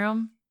living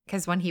room.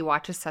 Because when he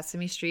watches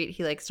Sesame Street,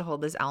 he likes to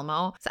hold his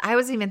Elmo. So I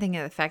wasn't even thinking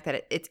of the fact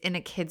that it's in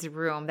a kid's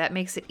room. That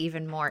makes it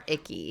even more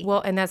icky.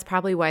 Well, and that's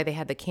probably why they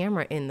had the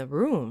camera in the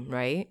room,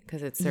 right?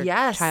 Because it's their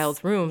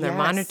child's room. They're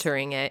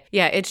monitoring it.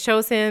 Yeah, it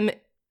shows him.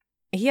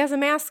 He has a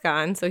mask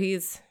on, so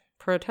he's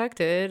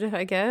protected,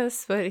 I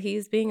guess. But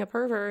he's being a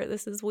pervert.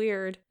 This is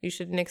weird. You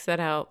should nix that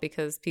out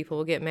because people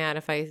will get mad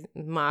if I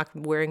mock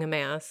wearing a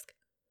mask.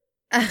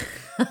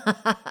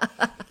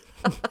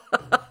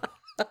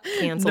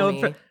 Cancel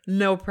me.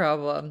 No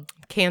problem.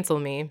 Cancel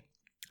me.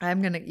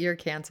 You're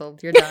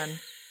canceled. You're done.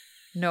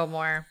 No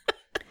more.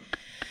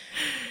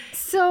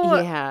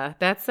 So yeah,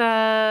 that's the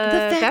fact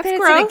that's that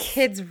gross. It's in a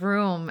kid's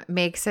room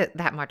makes it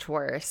that much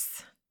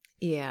worse.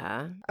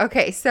 Yeah.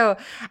 Okay, so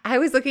I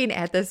was looking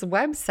at this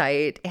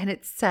website and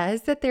it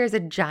says that there's a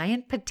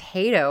giant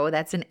potato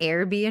that's an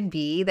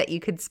Airbnb that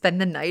you could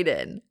spend the night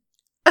in.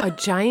 A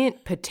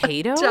giant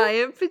potato?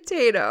 Giant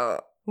potato.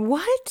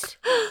 What?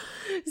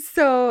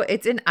 So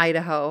it's in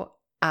Idaho,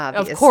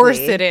 obviously. Of course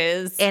it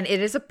is. And it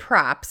is a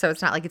prop, so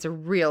it's not like it's a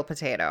real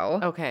potato.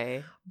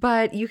 Okay.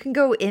 But you can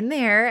go in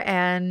there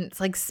and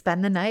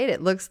spend the night.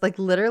 It looks like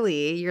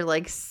literally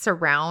you're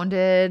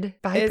surrounded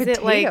by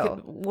potato. Is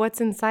it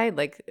what's inside?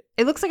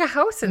 It looks like a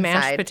house inside.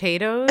 Mashed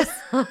potatoes?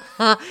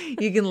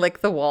 You can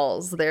lick the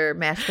walls. They're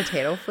mashed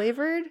potato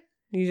flavored.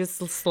 You just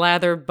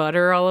slather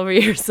butter all over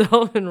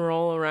yourself and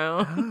roll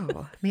around.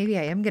 Oh, maybe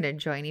I am going to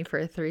join you for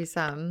a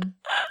threesome.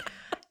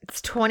 It's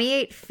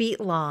 28 feet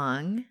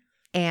long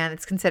and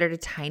it's considered a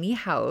tiny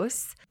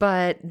house,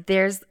 but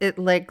it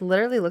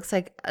literally looks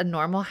like a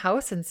normal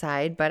house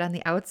inside, but on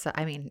the outside,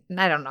 I mean,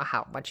 I don't know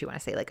how much you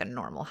want to say a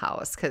normal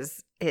house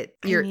because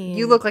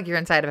you look like you're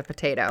inside of a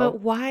potato.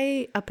 But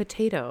why a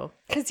potato?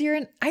 Because you're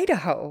in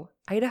Idaho.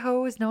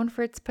 Idaho is known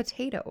for its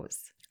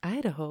potatoes.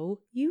 Idaho,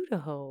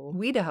 Udaho.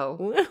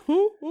 Weedaho.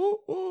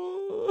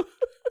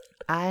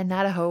 I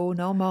not a hoe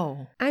no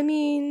mo. I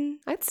mean,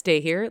 I'd stay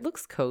here. It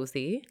looks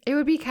cozy. It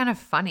would be kind of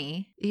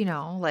funny,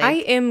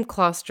 I am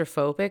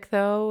claustrophobic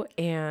though,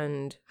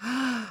 and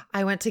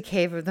I went to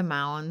Cave of the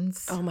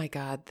Mounds. Oh my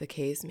God, the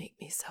caves make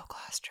me so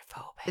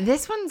claustrophobic.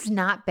 This one's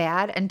not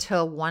bad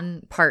until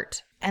one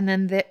part. And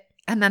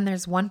then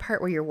there's one part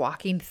where you're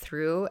walking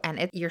through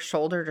and you're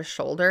shoulder to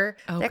shoulder.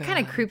 Oh, that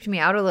kind of creeped me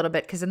out a little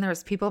bit because then there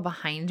was people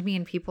behind me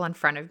and people in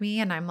front of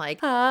me. And I'm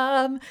like,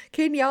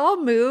 can y'all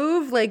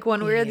move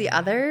one way or the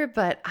other?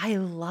 But I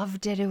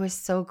loved it. It was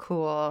so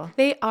cool.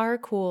 They are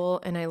cool.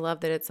 And I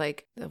love that it's a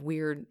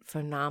weird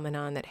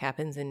phenomenon that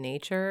happens in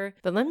nature.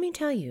 But let me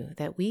tell you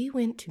that we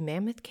went to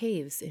Mammoth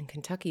Caves in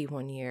Kentucky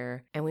one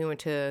year and we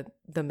went to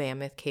the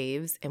Mammoth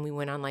Caves and we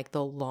went on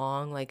the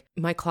long,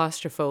 my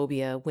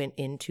claustrophobia went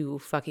into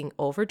fucking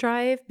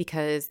overdrive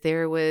because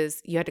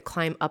you had to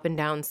climb up and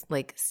down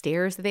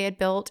stairs that they had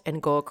built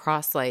and go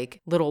across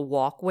little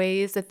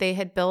walkways that they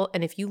had built.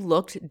 And if you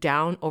looked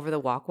down over the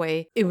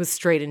walkway, it was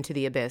straight into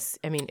the abyss.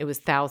 I mean, it was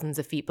thousands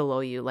of feet below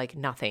you,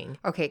 nothing.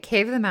 Okay,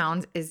 Cave of the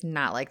Mounds is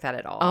not like that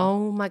at all.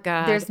 Oh my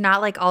God. There's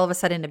not all of a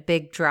sudden a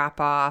big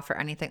drop off or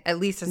anything, at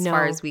least as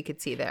far as we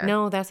could see there.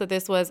 No, that's what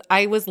this was.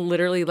 I was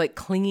literally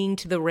clinging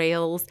to the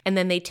rails and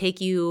then they take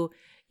you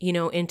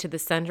into the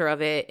center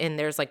of it and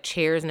there's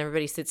chairs and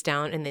everybody sits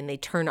down and then they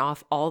turn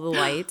off all the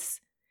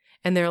lights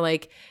and they're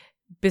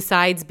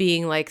besides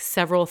being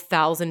several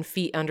thousand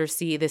feet under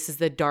sea, this is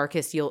the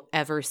darkest you'll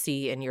ever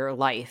see in your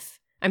life.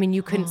 I mean,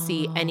 you couldn't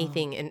see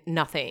anything and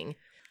nothing.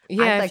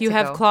 Yeah, if you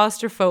have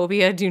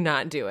claustrophobia, do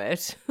not do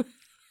it.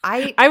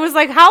 I was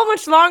how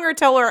much longer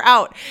till we're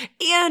out?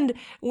 And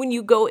when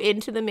you go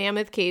into the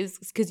Mammoth Caves,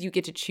 because you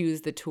get to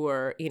choose the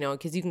tour,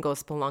 because you can go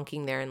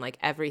spelunking there and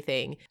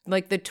everything.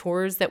 The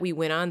tours that we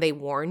went on, they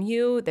warn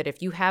you that if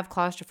you have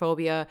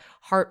claustrophobia,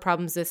 heart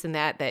problems, this and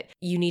that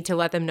you need to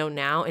let them know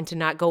now and to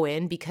not go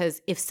in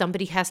because if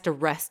somebody has to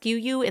rescue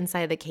you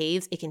inside the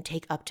caves, it can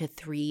take up to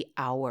 3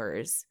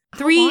 hours.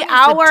 3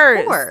 hours!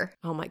 The tour?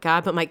 Oh my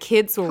God, but my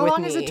kids were with me. How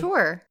long is a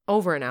tour?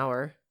 Over an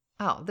hour.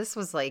 Oh, this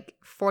was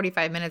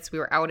 45 minutes. We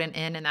were out and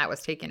in, and that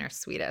was taking our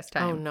sweet ass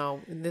time. Oh, no.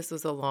 This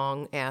was a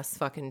long ass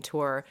fucking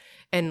tour.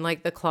 And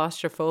the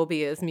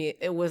claustrophobia is me.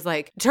 It was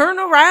turn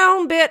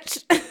around,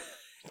 bitch.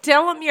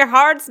 Tell them your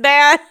heart's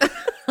bad.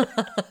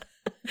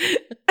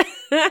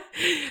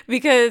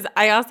 Because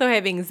I also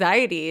have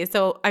anxiety.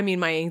 So, I mean,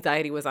 my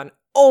anxiety was on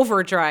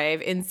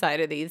overdrive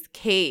inside of these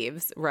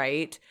caves,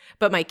 right?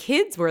 But my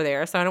kids were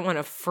there, so I don't want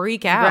to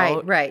freak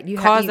out. Right.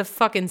 Cause a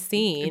fucking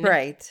scene.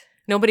 Right.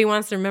 Nobody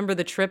wants to remember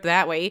the trip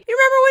that way. You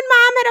remember when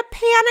Mom had a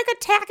panic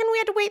attack and we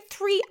had to wait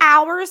 3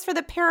 hours for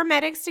the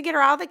paramedics to get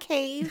her out of the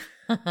cave?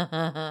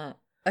 I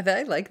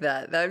like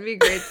that. That would be a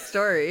great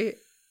story.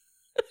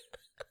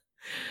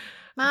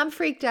 Mom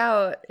freaked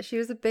out. She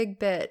was a big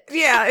bitch.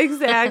 Yeah,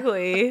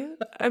 exactly.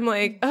 I'm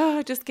like,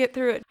 oh, just get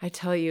through it. I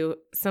tell you,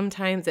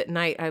 sometimes at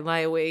night, I lie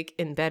awake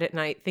in bed at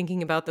night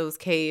thinking about those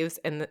caves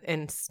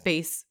and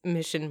Space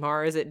Mission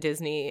Mars at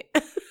Disney.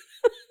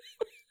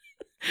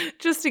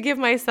 Just to give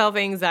myself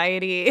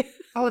anxiety.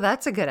 Oh,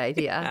 that's a good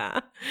idea. Yeah.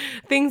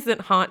 Things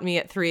that haunt me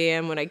at 3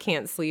 a.m. when I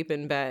can't sleep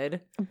in bed.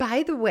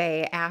 By the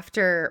way,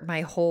 after my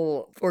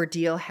whole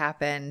ordeal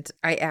happened,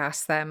 I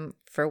asked them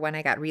for when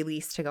I got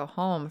released to go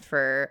home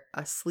for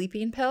a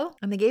sleeping pill,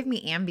 and they gave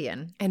me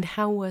Ambien. And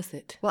how was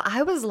it? Well,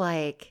 I was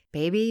like,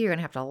 baby, you're going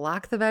to have to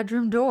lock the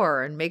bedroom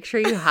door and make sure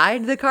you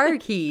hide the car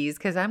keys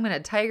because I'm going to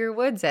Tiger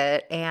Woods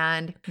it,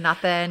 and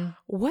nothing.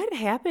 What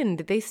happened?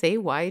 Did they say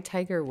why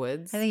Tiger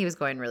Woods? I think he was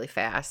going really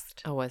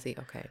fast. Oh, was he?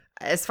 Okay.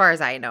 As far as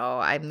I know.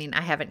 I mean,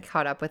 I haven't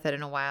caught up with it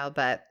in a while,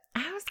 but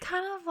I was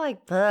kind of like,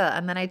 ugh.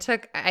 And then I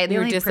took... You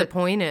were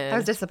disappointed. I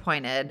was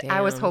disappointed. Damn.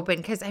 I was hoping,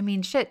 because I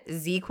mean, shit,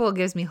 ZzzQuil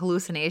gives me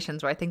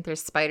hallucinations where I think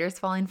there's spiders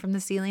falling from the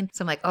ceiling.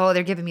 So I'm like, oh,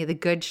 they're giving me the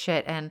good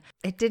shit. And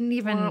it didn't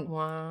even...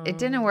 It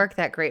didn't work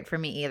that great for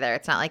me either.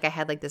 It's not like I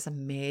had like this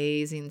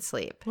amazing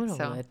sleep. What a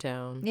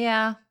letdown.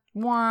 Yeah.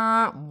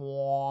 Wah,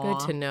 wah.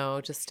 Good to know.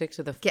 Just stick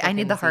to the I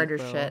need the harder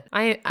ZzzQuil. shit.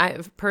 I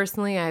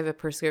personally, I have a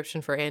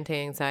prescription for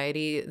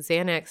anti-anxiety.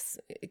 Xanax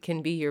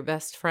can be your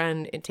best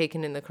friend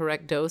taken in the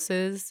correct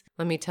doses.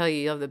 Let me tell you,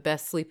 you'll have the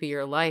best sleep of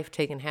your life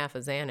taking half a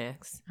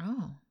Xanax.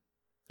 Oh.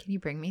 Can you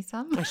bring me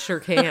some? I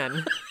sure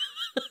can.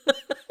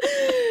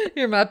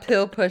 You're my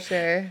pill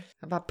pusher.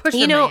 I'm a pusher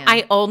You know, man.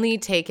 I only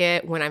take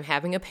it when I'm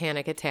having a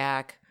panic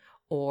attack.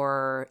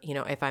 Or, you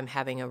know, if I'm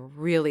having a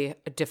really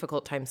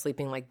difficult time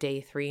sleeping like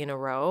day 3 in a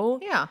row.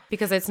 Yeah.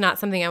 Because it's not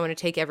something I want to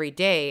take every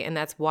day. And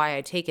that's why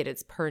I take it.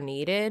 It's per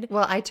needed.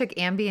 Well, I took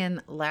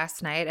Ambien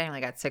last night. I only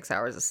got 6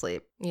 hours of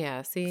sleep.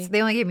 Yeah, see? So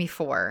they only gave me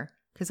 4.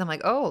 Because I'm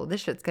like, oh,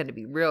 this shit's going to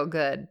be real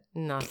good.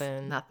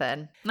 Nothing.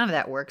 Nothing. None of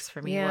that works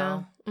for me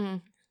Yeah.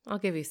 well. I'll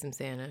give you some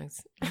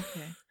Xanax.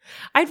 Okay.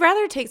 I'd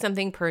rather take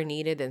something per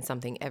needed than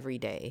something every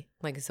day,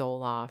 like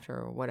Zoloft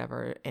or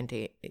whatever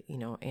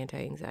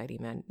anti-anxiety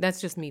med.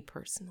 That's just me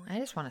personally. I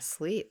just want to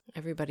sleep.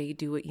 Everybody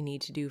do what you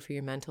need to do for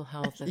your mental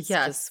health. That's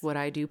Yes. just what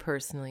I do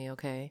personally,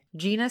 okay?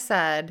 Gina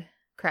said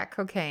crack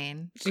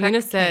cocaine.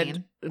 Gina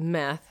said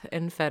meth,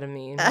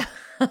 amphetamine.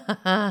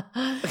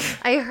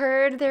 I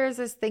heard there's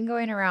this thing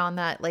going around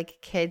that like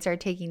kids are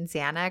taking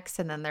Xanax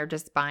and then they're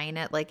just buying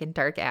it like in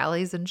dark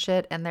alleys and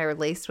shit, and they're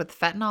laced with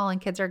fentanyl and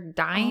kids are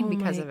dying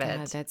because of it.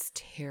 God, that's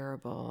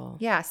terrible.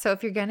 Yeah, so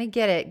if you're going to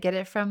get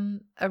it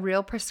from a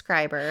real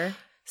prescriber.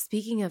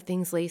 Speaking of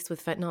things laced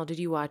with fentanyl, did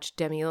you watch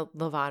Demi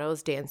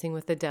Lovato's Dancing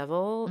with the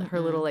Devil? Her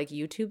little like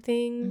YouTube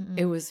thing?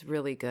 It was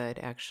really good,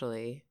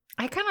 actually.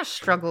 I kind of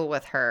struggle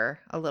with her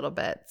a little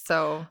bit.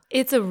 So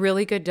it's a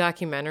really good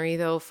documentary,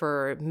 though,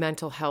 for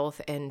mental health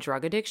and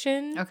drug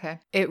addiction. Okay.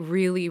 It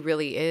really,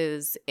 really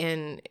is.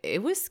 And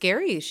it was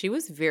scary. She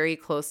was very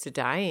close to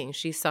dying.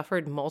 She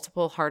suffered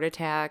multiple heart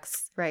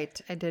attacks. Right.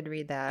 I did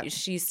read that.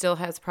 She still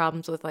has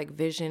problems with like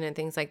vision and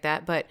things like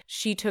that. But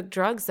she took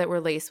drugs that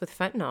were laced with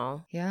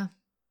fentanyl. Yeah.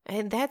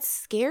 And that's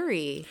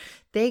scary.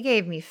 They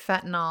gave me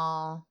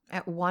fentanyl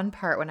at one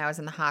part when I was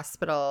in the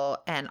hospital,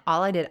 and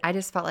all I did, I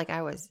just felt like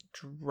I was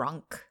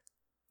drunk.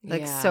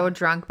 Like so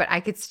drunk, but I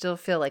could still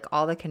feel like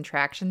all the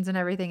contractions and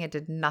everything. It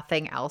did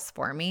nothing else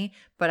for me,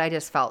 but I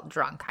just felt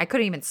drunk. I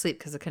couldn't even sleep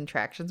because the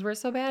contractions were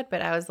so bad,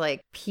 but I was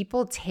like,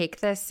 people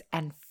take this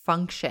and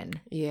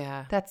function.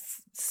 Yeah.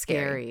 That's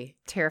scary.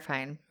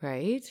 Terrifying.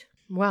 Right?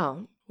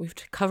 Well, we've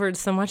covered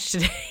so much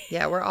today.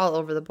 Yeah, we're all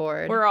over the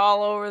board. We're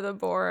all over the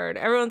board.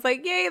 Everyone's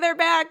like, yay, they're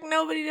back.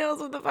 Nobody knows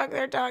what the fuck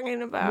they're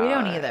talking about. We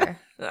don't either.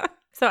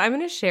 So I'm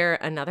going to share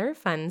another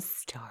fun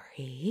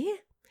story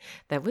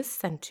that was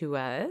sent to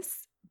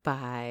us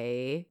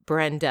by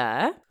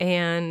Brenda.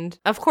 And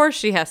of course,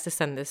 she has to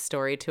send this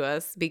story to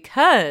us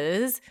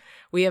because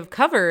we have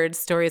covered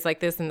stories like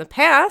this in the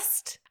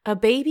past. A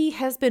baby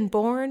has been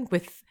born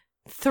with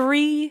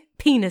 3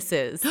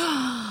 penises.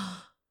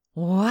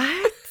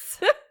 What?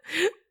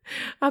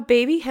 A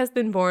baby has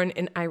been born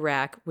in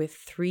Iraq with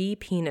 3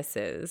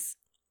 penises.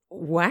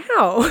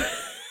 Wow.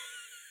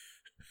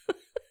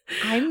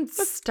 I'm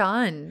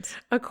stunned.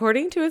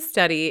 According to a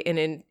study in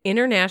an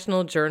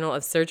International Journal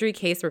of Surgery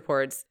case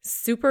reports,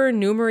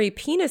 supernumerary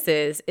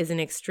penises is an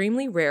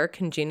extremely rare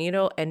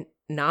congenital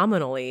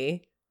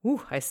anomaly.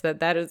 Ooh, I said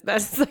that as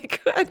best as I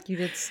could. You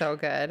did so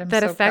good. I'm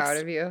that so affects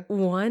proud of you.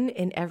 1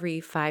 in every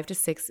 5 to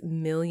 6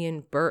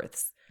 million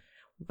births.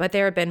 But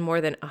there have been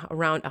more than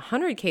around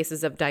 100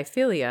 cases of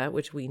diphilia,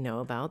 which we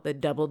know about, the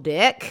double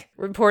dick,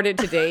 reported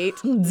to date.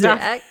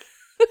 Dick.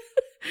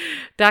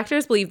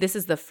 Doctors believe this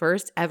is the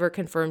first ever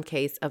confirmed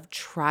case of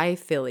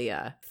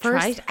triphilia.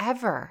 First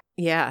ever.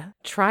 Yeah.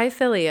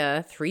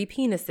 Triphilia, 3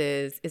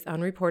 penises, is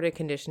unreported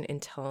condition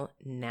until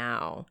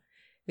now.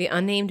 The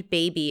unnamed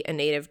baby, a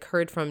native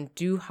Kurd from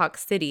Duhok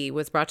City,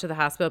 was brought to the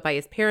hospital by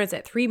his parents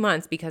at 3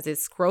 months because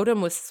his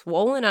scrotum was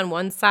swollen on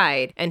one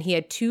side and he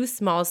had 2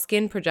 small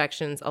skin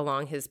projections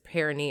along his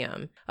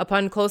perineum.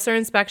 Upon closer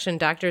inspection,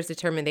 doctors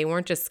determined they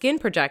weren't just skin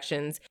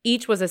projections.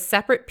 Each was a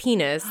separate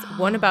penis,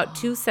 one about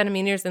 2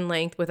 centimeters in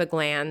length with a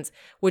glans,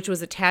 which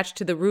was attached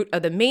to the root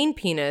of the main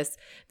penis,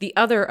 the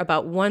other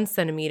about 1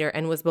 centimeter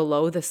and was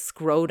below the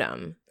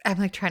scrotum. I'm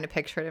like trying to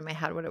picture it in my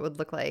head what it would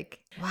look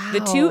like. Wow.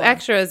 The 2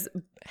 extras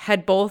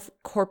had both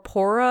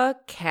corpora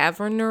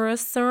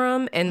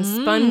cavernosarum and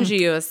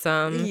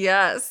spongiosum.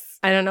 Yes.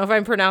 I don't know if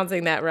I'm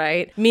pronouncing that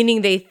right.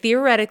 Meaning they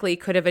theoretically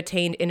could have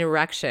attained an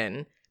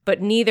erection,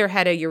 but neither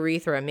had a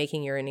urethra,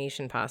 making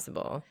urination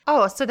possible.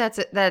 Oh, so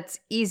that's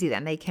easy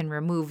then. They can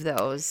remove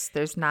those.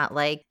 There's not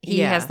like he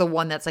has the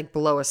one that's like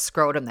below a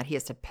scrotum that he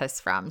has to piss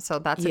from. So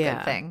that's a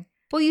good thing.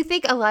 Well, you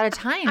think a lot of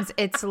times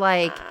it's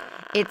like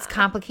it's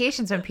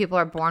complications when people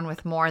are born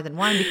with more than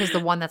one because the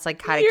one that's like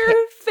kind of your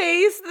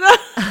face though.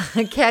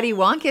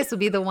 cattywampus will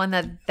be the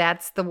one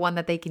that's the one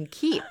that they can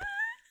keep.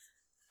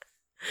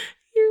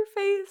 Your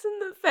face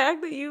and the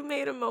fact that you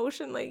made a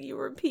motion like you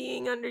were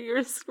peeing under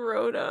your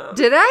scrotum.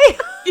 Did I?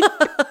 You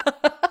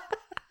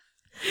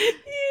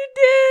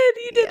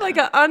did like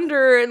a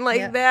under and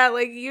like that,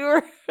 like you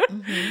were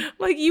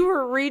like you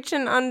were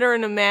reaching under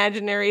an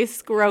imaginary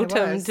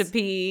scrotum to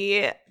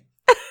pee.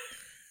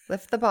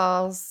 Lift the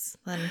balls,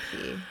 then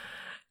pee.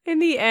 In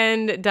the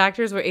end,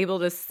 doctors were able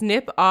to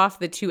snip off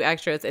the 2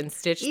 extras and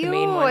stitch the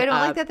main one I don't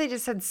up like that they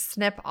just said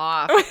snip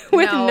off.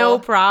 with no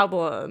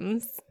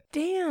problems.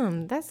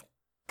 Damn, that's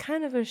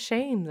kind of a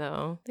shame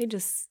though. They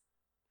just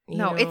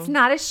it's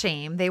not a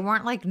shame. They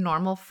weren't like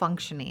normal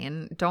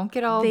functioning. Don't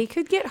get all. They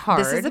could get hard.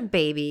 This is a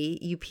baby.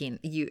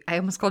 You. I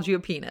almost called you a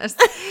penis.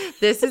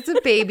 This is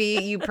a baby.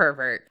 You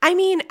pervert. I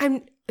mean,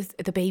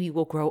 the baby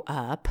will grow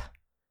up.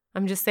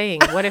 I'm just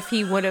saying, what if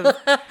he would have...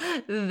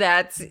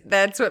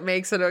 That's what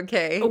makes it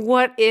okay.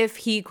 What if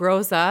he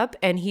grows up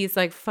and he's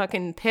like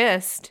fucking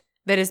pissed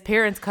that his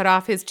parents cut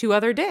off his 2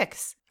 other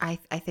dicks? I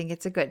think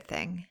it's a good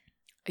thing.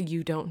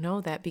 You don't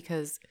know that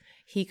because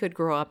he could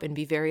grow up and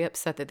be very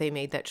upset that they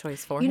made that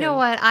choice for him. You know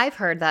what? I've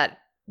heard that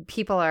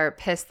people are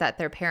pissed that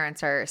their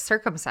parents are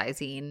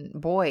circumcising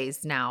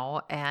boys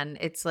now. And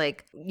it's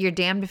like, you're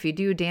damned if you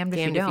do, damned if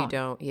you don't. Damned if you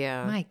don't,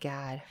 yeah. My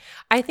God.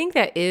 I think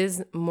that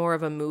is more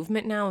of a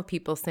movement now of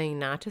people saying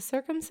not to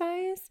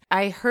circumcise.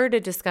 I heard a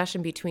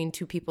discussion between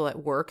 2 people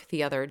at work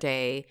the other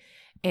day.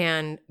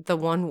 And the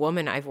one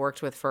woman I've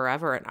worked with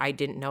forever, and I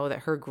didn't know that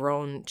her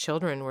grown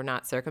children were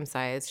not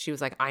circumcised. She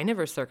was like, I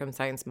never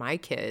circumcised my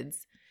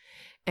kids.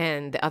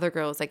 And the other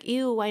girl was like,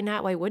 ew, why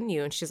not? Why wouldn't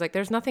you? And she's like,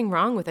 there's nothing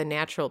wrong with a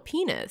natural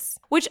penis,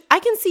 which I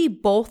can see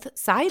both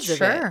sides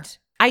of it.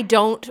 I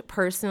don't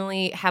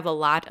personally have a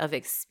lot of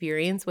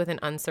experience with an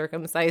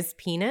uncircumcised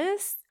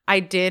penis. I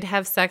did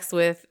have sex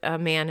with a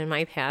man in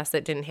my past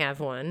that didn't have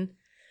one.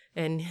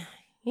 And,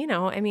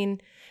 I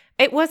mean,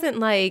 it wasn't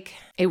like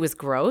it was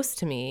gross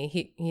to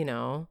me.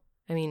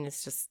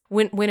 It's just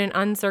when an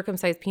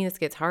uncircumcised penis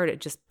gets hard, it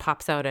just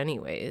pops out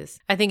anyways.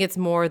 I think it's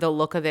more the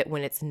look of it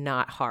when it's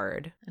not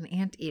hard. An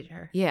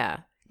anteater. Yeah.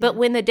 But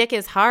when the dick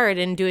is hard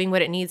and doing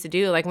what it needs to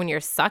do, like when you're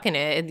sucking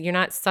it, you're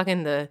not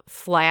sucking the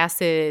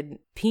flaccid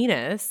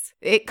penis.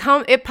 It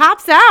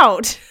pops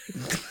out.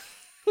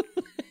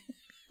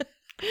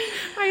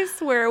 I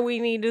swear we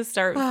need to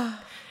start.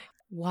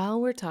 While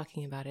we're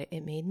talking about it,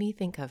 it made me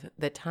think of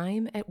the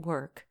time at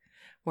work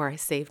where I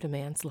saved a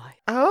man's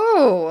life.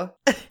 Oh.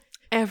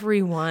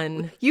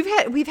 Everyone.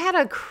 We've had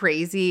a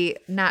crazy,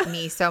 not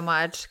me so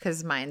much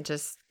because mine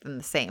just been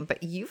the same,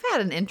 but you've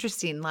had an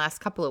interesting last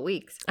couple of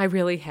weeks. I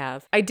really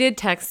have. I did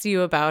text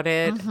you about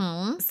it.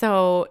 Mm-hmm.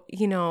 So,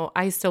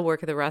 I still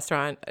work at the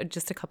restaurant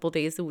just a couple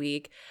days a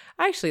week.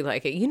 I actually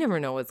like it. You never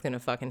know what's going to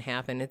fucking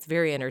happen. It's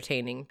very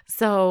entertaining.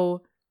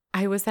 So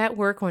I was at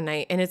work one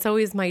night, and it's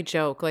always my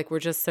joke, like, we're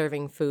just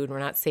serving food, we're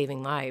not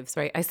saving lives,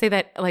 right? I say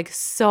that like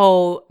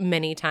so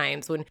many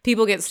times when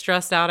people get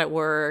stressed out at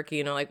work,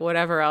 like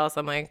whatever else.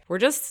 I'm like, we're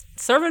just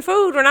serving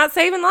food, we're not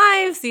saving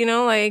lives,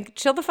 like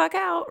chill the fuck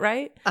out,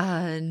 right?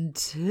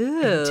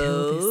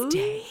 Until this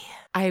day.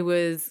 I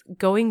was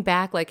going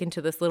back like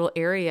into this little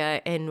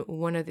area, and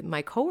one of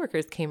my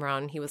coworkers came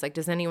around and he was like,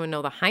 does anyone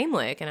know the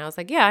Heimlich? And I was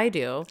like, yeah, I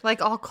do.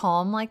 Like all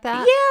calm like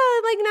that?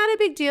 Yeah, like not a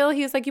big deal.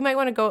 He was like, you might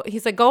want to go.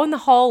 He's like, go in the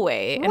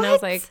hallway. What? And I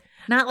was like,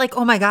 not like,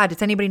 oh my God,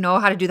 does anybody know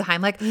how to do the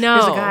Heimlich?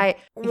 No. There's a guy.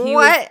 He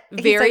what?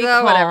 Was very He's like,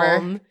 oh, calm.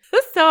 whatever.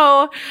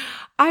 So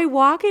I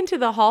walk into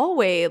the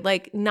hallway,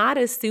 like not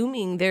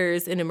assuming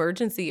there's an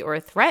emergency or a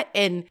threat.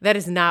 And that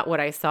is not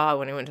what I saw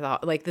when I went to the hall.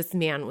 Like this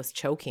man was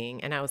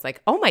choking. And I was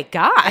like, oh my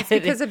God. It's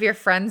because of your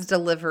friend's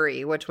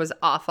delivery, which was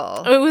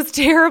awful. It was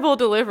terrible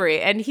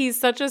delivery. And he's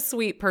such a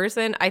sweet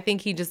person. I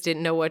think he just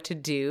didn't know what to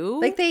do.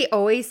 Like they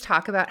always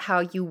talk about how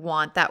you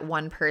want that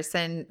one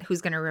person who's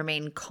going to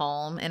remain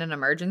calm in an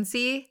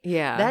emergency.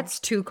 Yeah.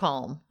 That's too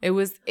calm. It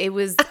was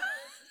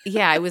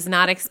Yeah, I was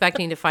not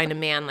expecting to find a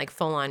man like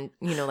full on,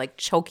 like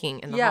choking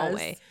in the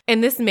hallway.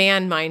 And this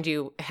man, mind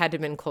you, had to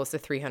have been close to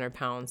 300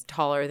 pounds,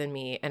 taller than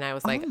me. And I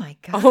was like,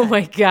 oh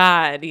my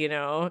God,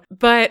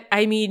 But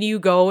I mean, you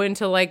go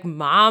into like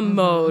mom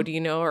mode,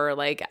 or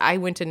like I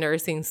went to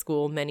nursing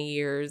school many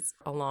years,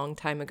 a long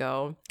time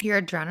ago.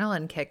 Your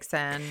adrenaline kicks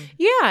in.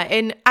 Yeah.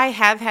 And I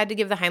have had to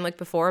give the Heimlich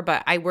before,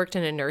 but I worked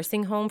in a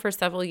nursing home for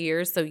several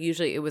years. So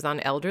usually it was on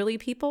elderly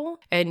people.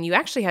 And you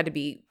actually had to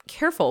be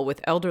careful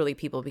with elderly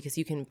people because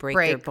you can break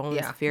their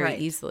bones very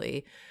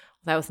easily.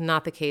 That was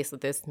not the case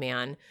with this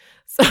man.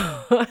 So,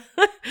 but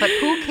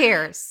who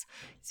cares?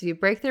 So you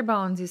break their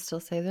bones, you still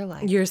save their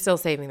life. You're still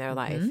saving their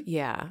life.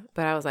 Yeah.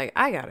 But I was like,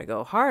 I got to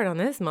go hard on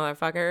this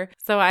motherfucker.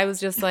 So I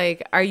was just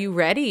like, are you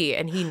ready?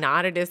 And he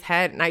nodded his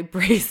head and I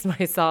braced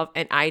myself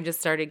and I just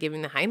started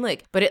giving the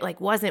Heimlich, but it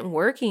like wasn't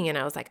working. And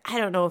I was like, I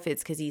don't know if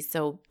it's because he's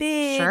so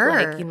big,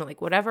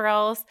 like whatever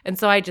else. And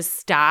so I just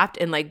stopped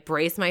and like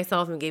braced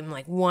myself and gave him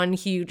like one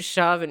huge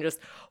shove and just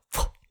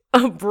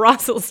a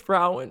Brussels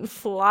sprout went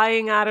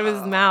flying out of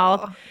his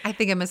mouth. I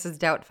think of Mrs.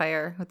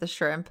 Doubtfire with the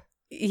shrimp.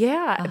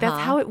 Yeah, that's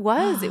how it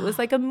was. It was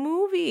like a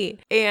movie.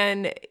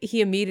 And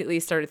he immediately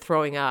started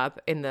throwing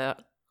up in the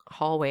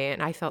hallway.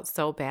 And I felt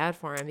so bad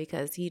for him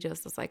because he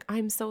just was like,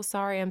 I'm so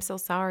sorry. I'm so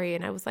sorry.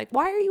 And I was like,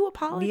 why are you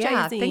apologizing?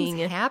 Yeah, things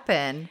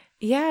happen.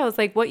 Yeah, I was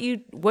like,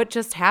 what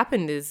just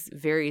happened is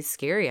very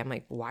scary. I'm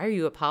like, why are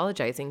you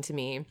apologizing to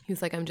me? He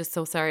was like, I'm just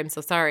so sorry. I'm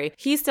so sorry.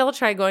 He still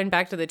tried going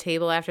back to the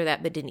table after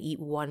that, but didn't eat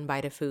one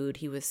bite of food.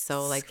 He was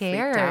so like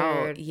scared. Freaked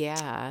out.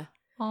 Yeah.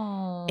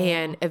 Oh.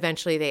 And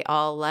eventually they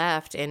all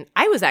left. And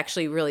I was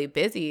actually really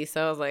busy.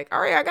 So I was like,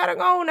 all right, I got to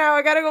go now.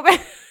 I got to go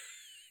back.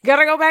 Got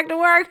to go back to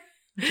work.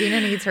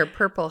 Gina needs her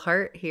Purple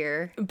Heart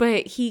here.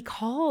 But he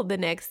called the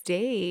next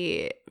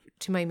day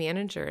to my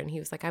manager and he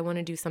was like, I want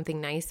to do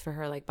something nice for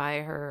her, like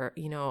buy her,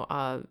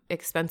 a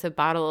expensive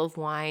bottle of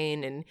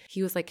wine. And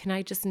he was like, can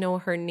I just know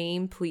her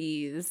name,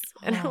 please?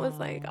 And I was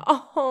like,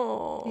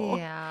 oh.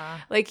 Yeah.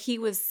 Like he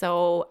was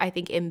so, I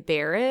think,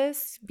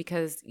 embarrassed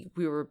because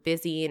we were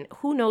busy and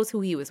who knows who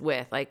he was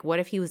with. Like what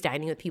if he was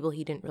dining with people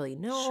he didn't really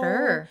know?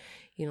 Sure.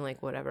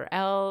 Like whatever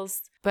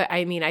else. But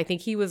I mean, I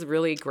think he was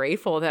really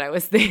grateful that I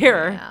was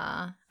there.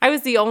 Yeah. I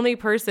was the only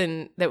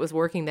person that was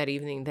working that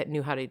evening that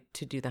knew how to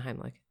do the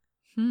Heimlich.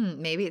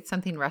 Maybe it's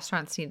something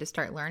restaurants need to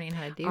start learning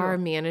how to do. Our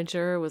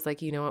manager was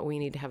like, you know what, we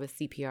need to have a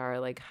CPR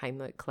like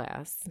Heimlich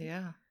class.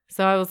 Yeah.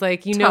 So I was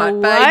like, you Taught know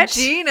what? by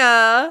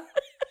Gina.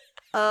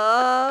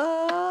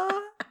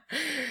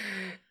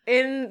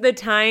 In the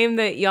time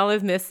that y'all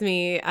have missed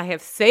me, I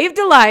have saved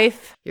a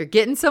life. You're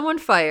getting someone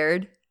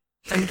fired.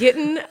 I'm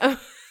getting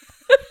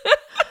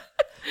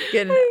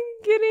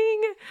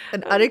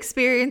an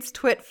unexperienced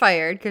twit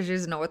fired because she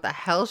doesn't know what the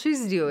hell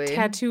she's doing.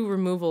 Tattoo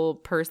removal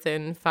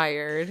person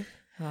fired.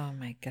 Oh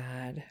my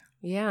God.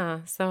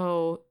 Yeah.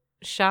 So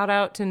shout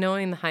out to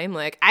knowing the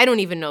Heimlich. I don't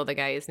even know the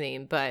guy's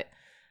name, but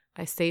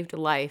I saved a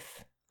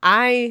life.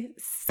 I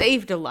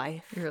saved a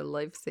life. You're a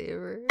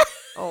lifesaver.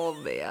 Oh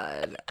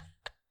man.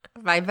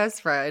 My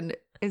best friend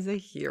is a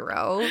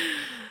hero.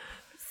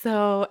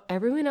 So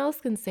everyone else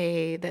can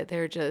say that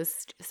they're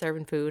just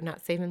serving food,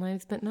 not saving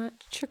lives, but not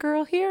your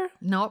girl here.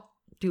 Nope.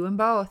 Doing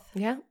both.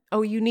 Yeah.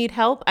 Oh, you need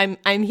help?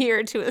 I'm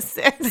here to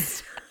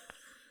assist.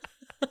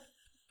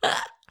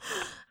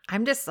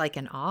 I'm just like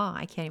in awe.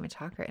 I can't even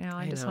talk right now.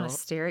 I just want to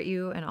stare at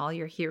you in all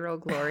your hero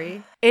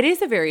glory. It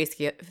is a very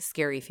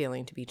scary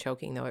feeling to be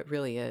choking, though. It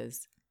really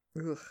is.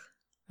 Ugh.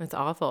 That's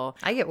awful.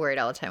 I get worried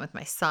all the time with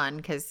my son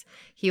because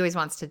he always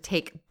wants to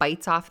take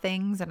bites off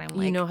things. And I'm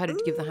like, you know how to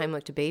give the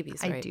Heimlich to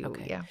babies, right? I do,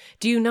 okay. Yeah.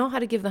 Do you know how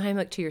to give the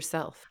Heimlich to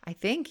yourself? I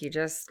think you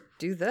just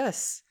do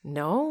this.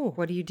 No.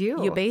 What do?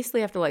 You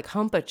basically have to like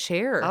hump a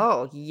chair.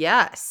 Oh,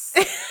 yes.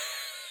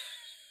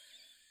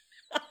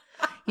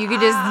 You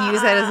could just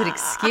use that as an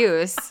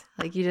excuse.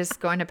 Like you just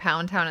go into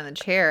Pound Town in the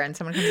chair and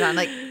someone comes on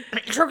like,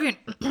 choking.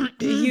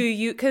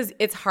 Because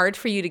it's hard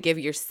for you to give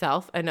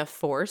yourself enough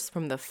force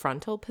from the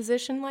frontal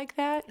position like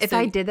that. If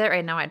I did that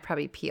right now, I'd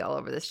probably pee all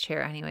over this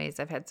chair anyways.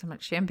 I've had so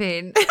much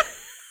champagne.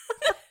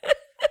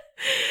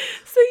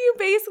 So you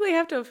basically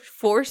have to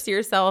force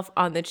yourself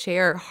on the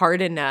chair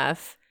hard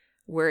enough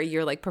where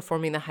you're like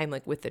performing the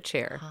Heimlich with the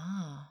chair.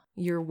 Oh.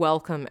 You're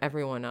welcome,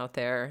 everyone out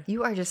there.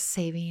 You are just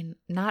saving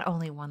not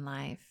only one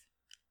life,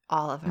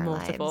 all of our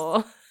multiple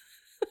lives.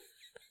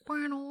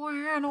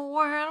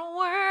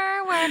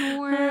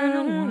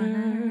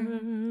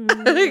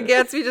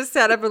 Gatsby just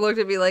sat up and looked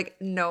at me like,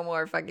 no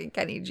more fucking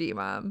Kenny G,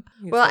 Mom.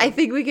 Well, I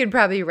think we could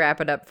probably wrap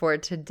it up for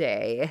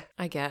today.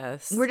 I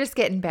guess. We're just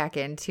getting back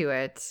into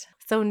it.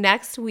 So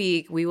next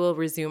week, we will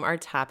resume our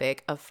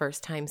topic of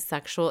first-time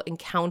sexual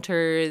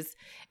encounters.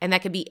 And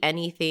that could be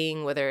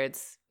anything, whether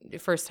it's your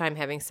first time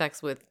having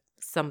sex with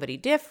somebody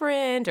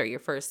different or your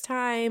first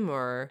time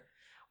or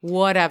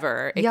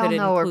whatever. Y'all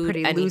know we're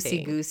pretty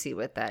loosey-goosey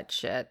with that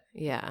shit.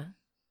 Yeah.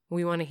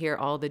 We want to hear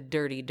all the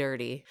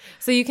dirty.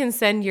 So you can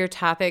send your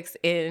topics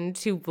in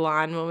to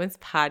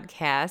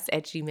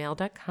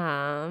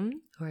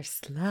blondemomentspodcast@gmail.com. Or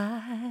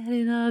slide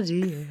in our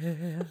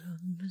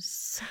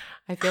DMs.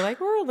 I feel like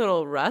we're a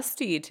little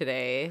rusty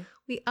today.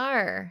 We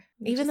are.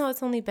 Even though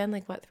it's only been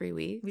 3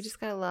 weeks. We just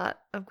got a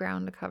lot of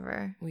ground to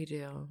cover. We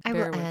do. I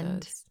will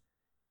end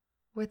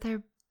with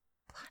our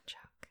blonde joke.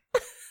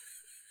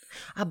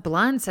 A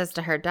blonde says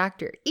to her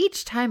doctor,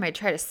 "Each time I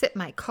try to sip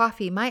my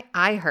coffee, my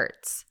eye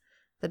hurts."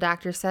 The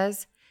doctor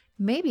says,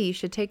 "Maybe you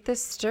should take the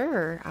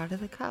stirrer out of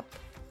the cup."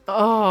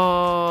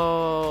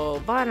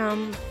 Oh,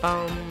 bottom.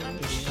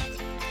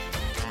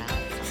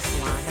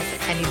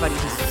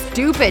 Anybody's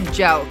stupid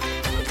joke.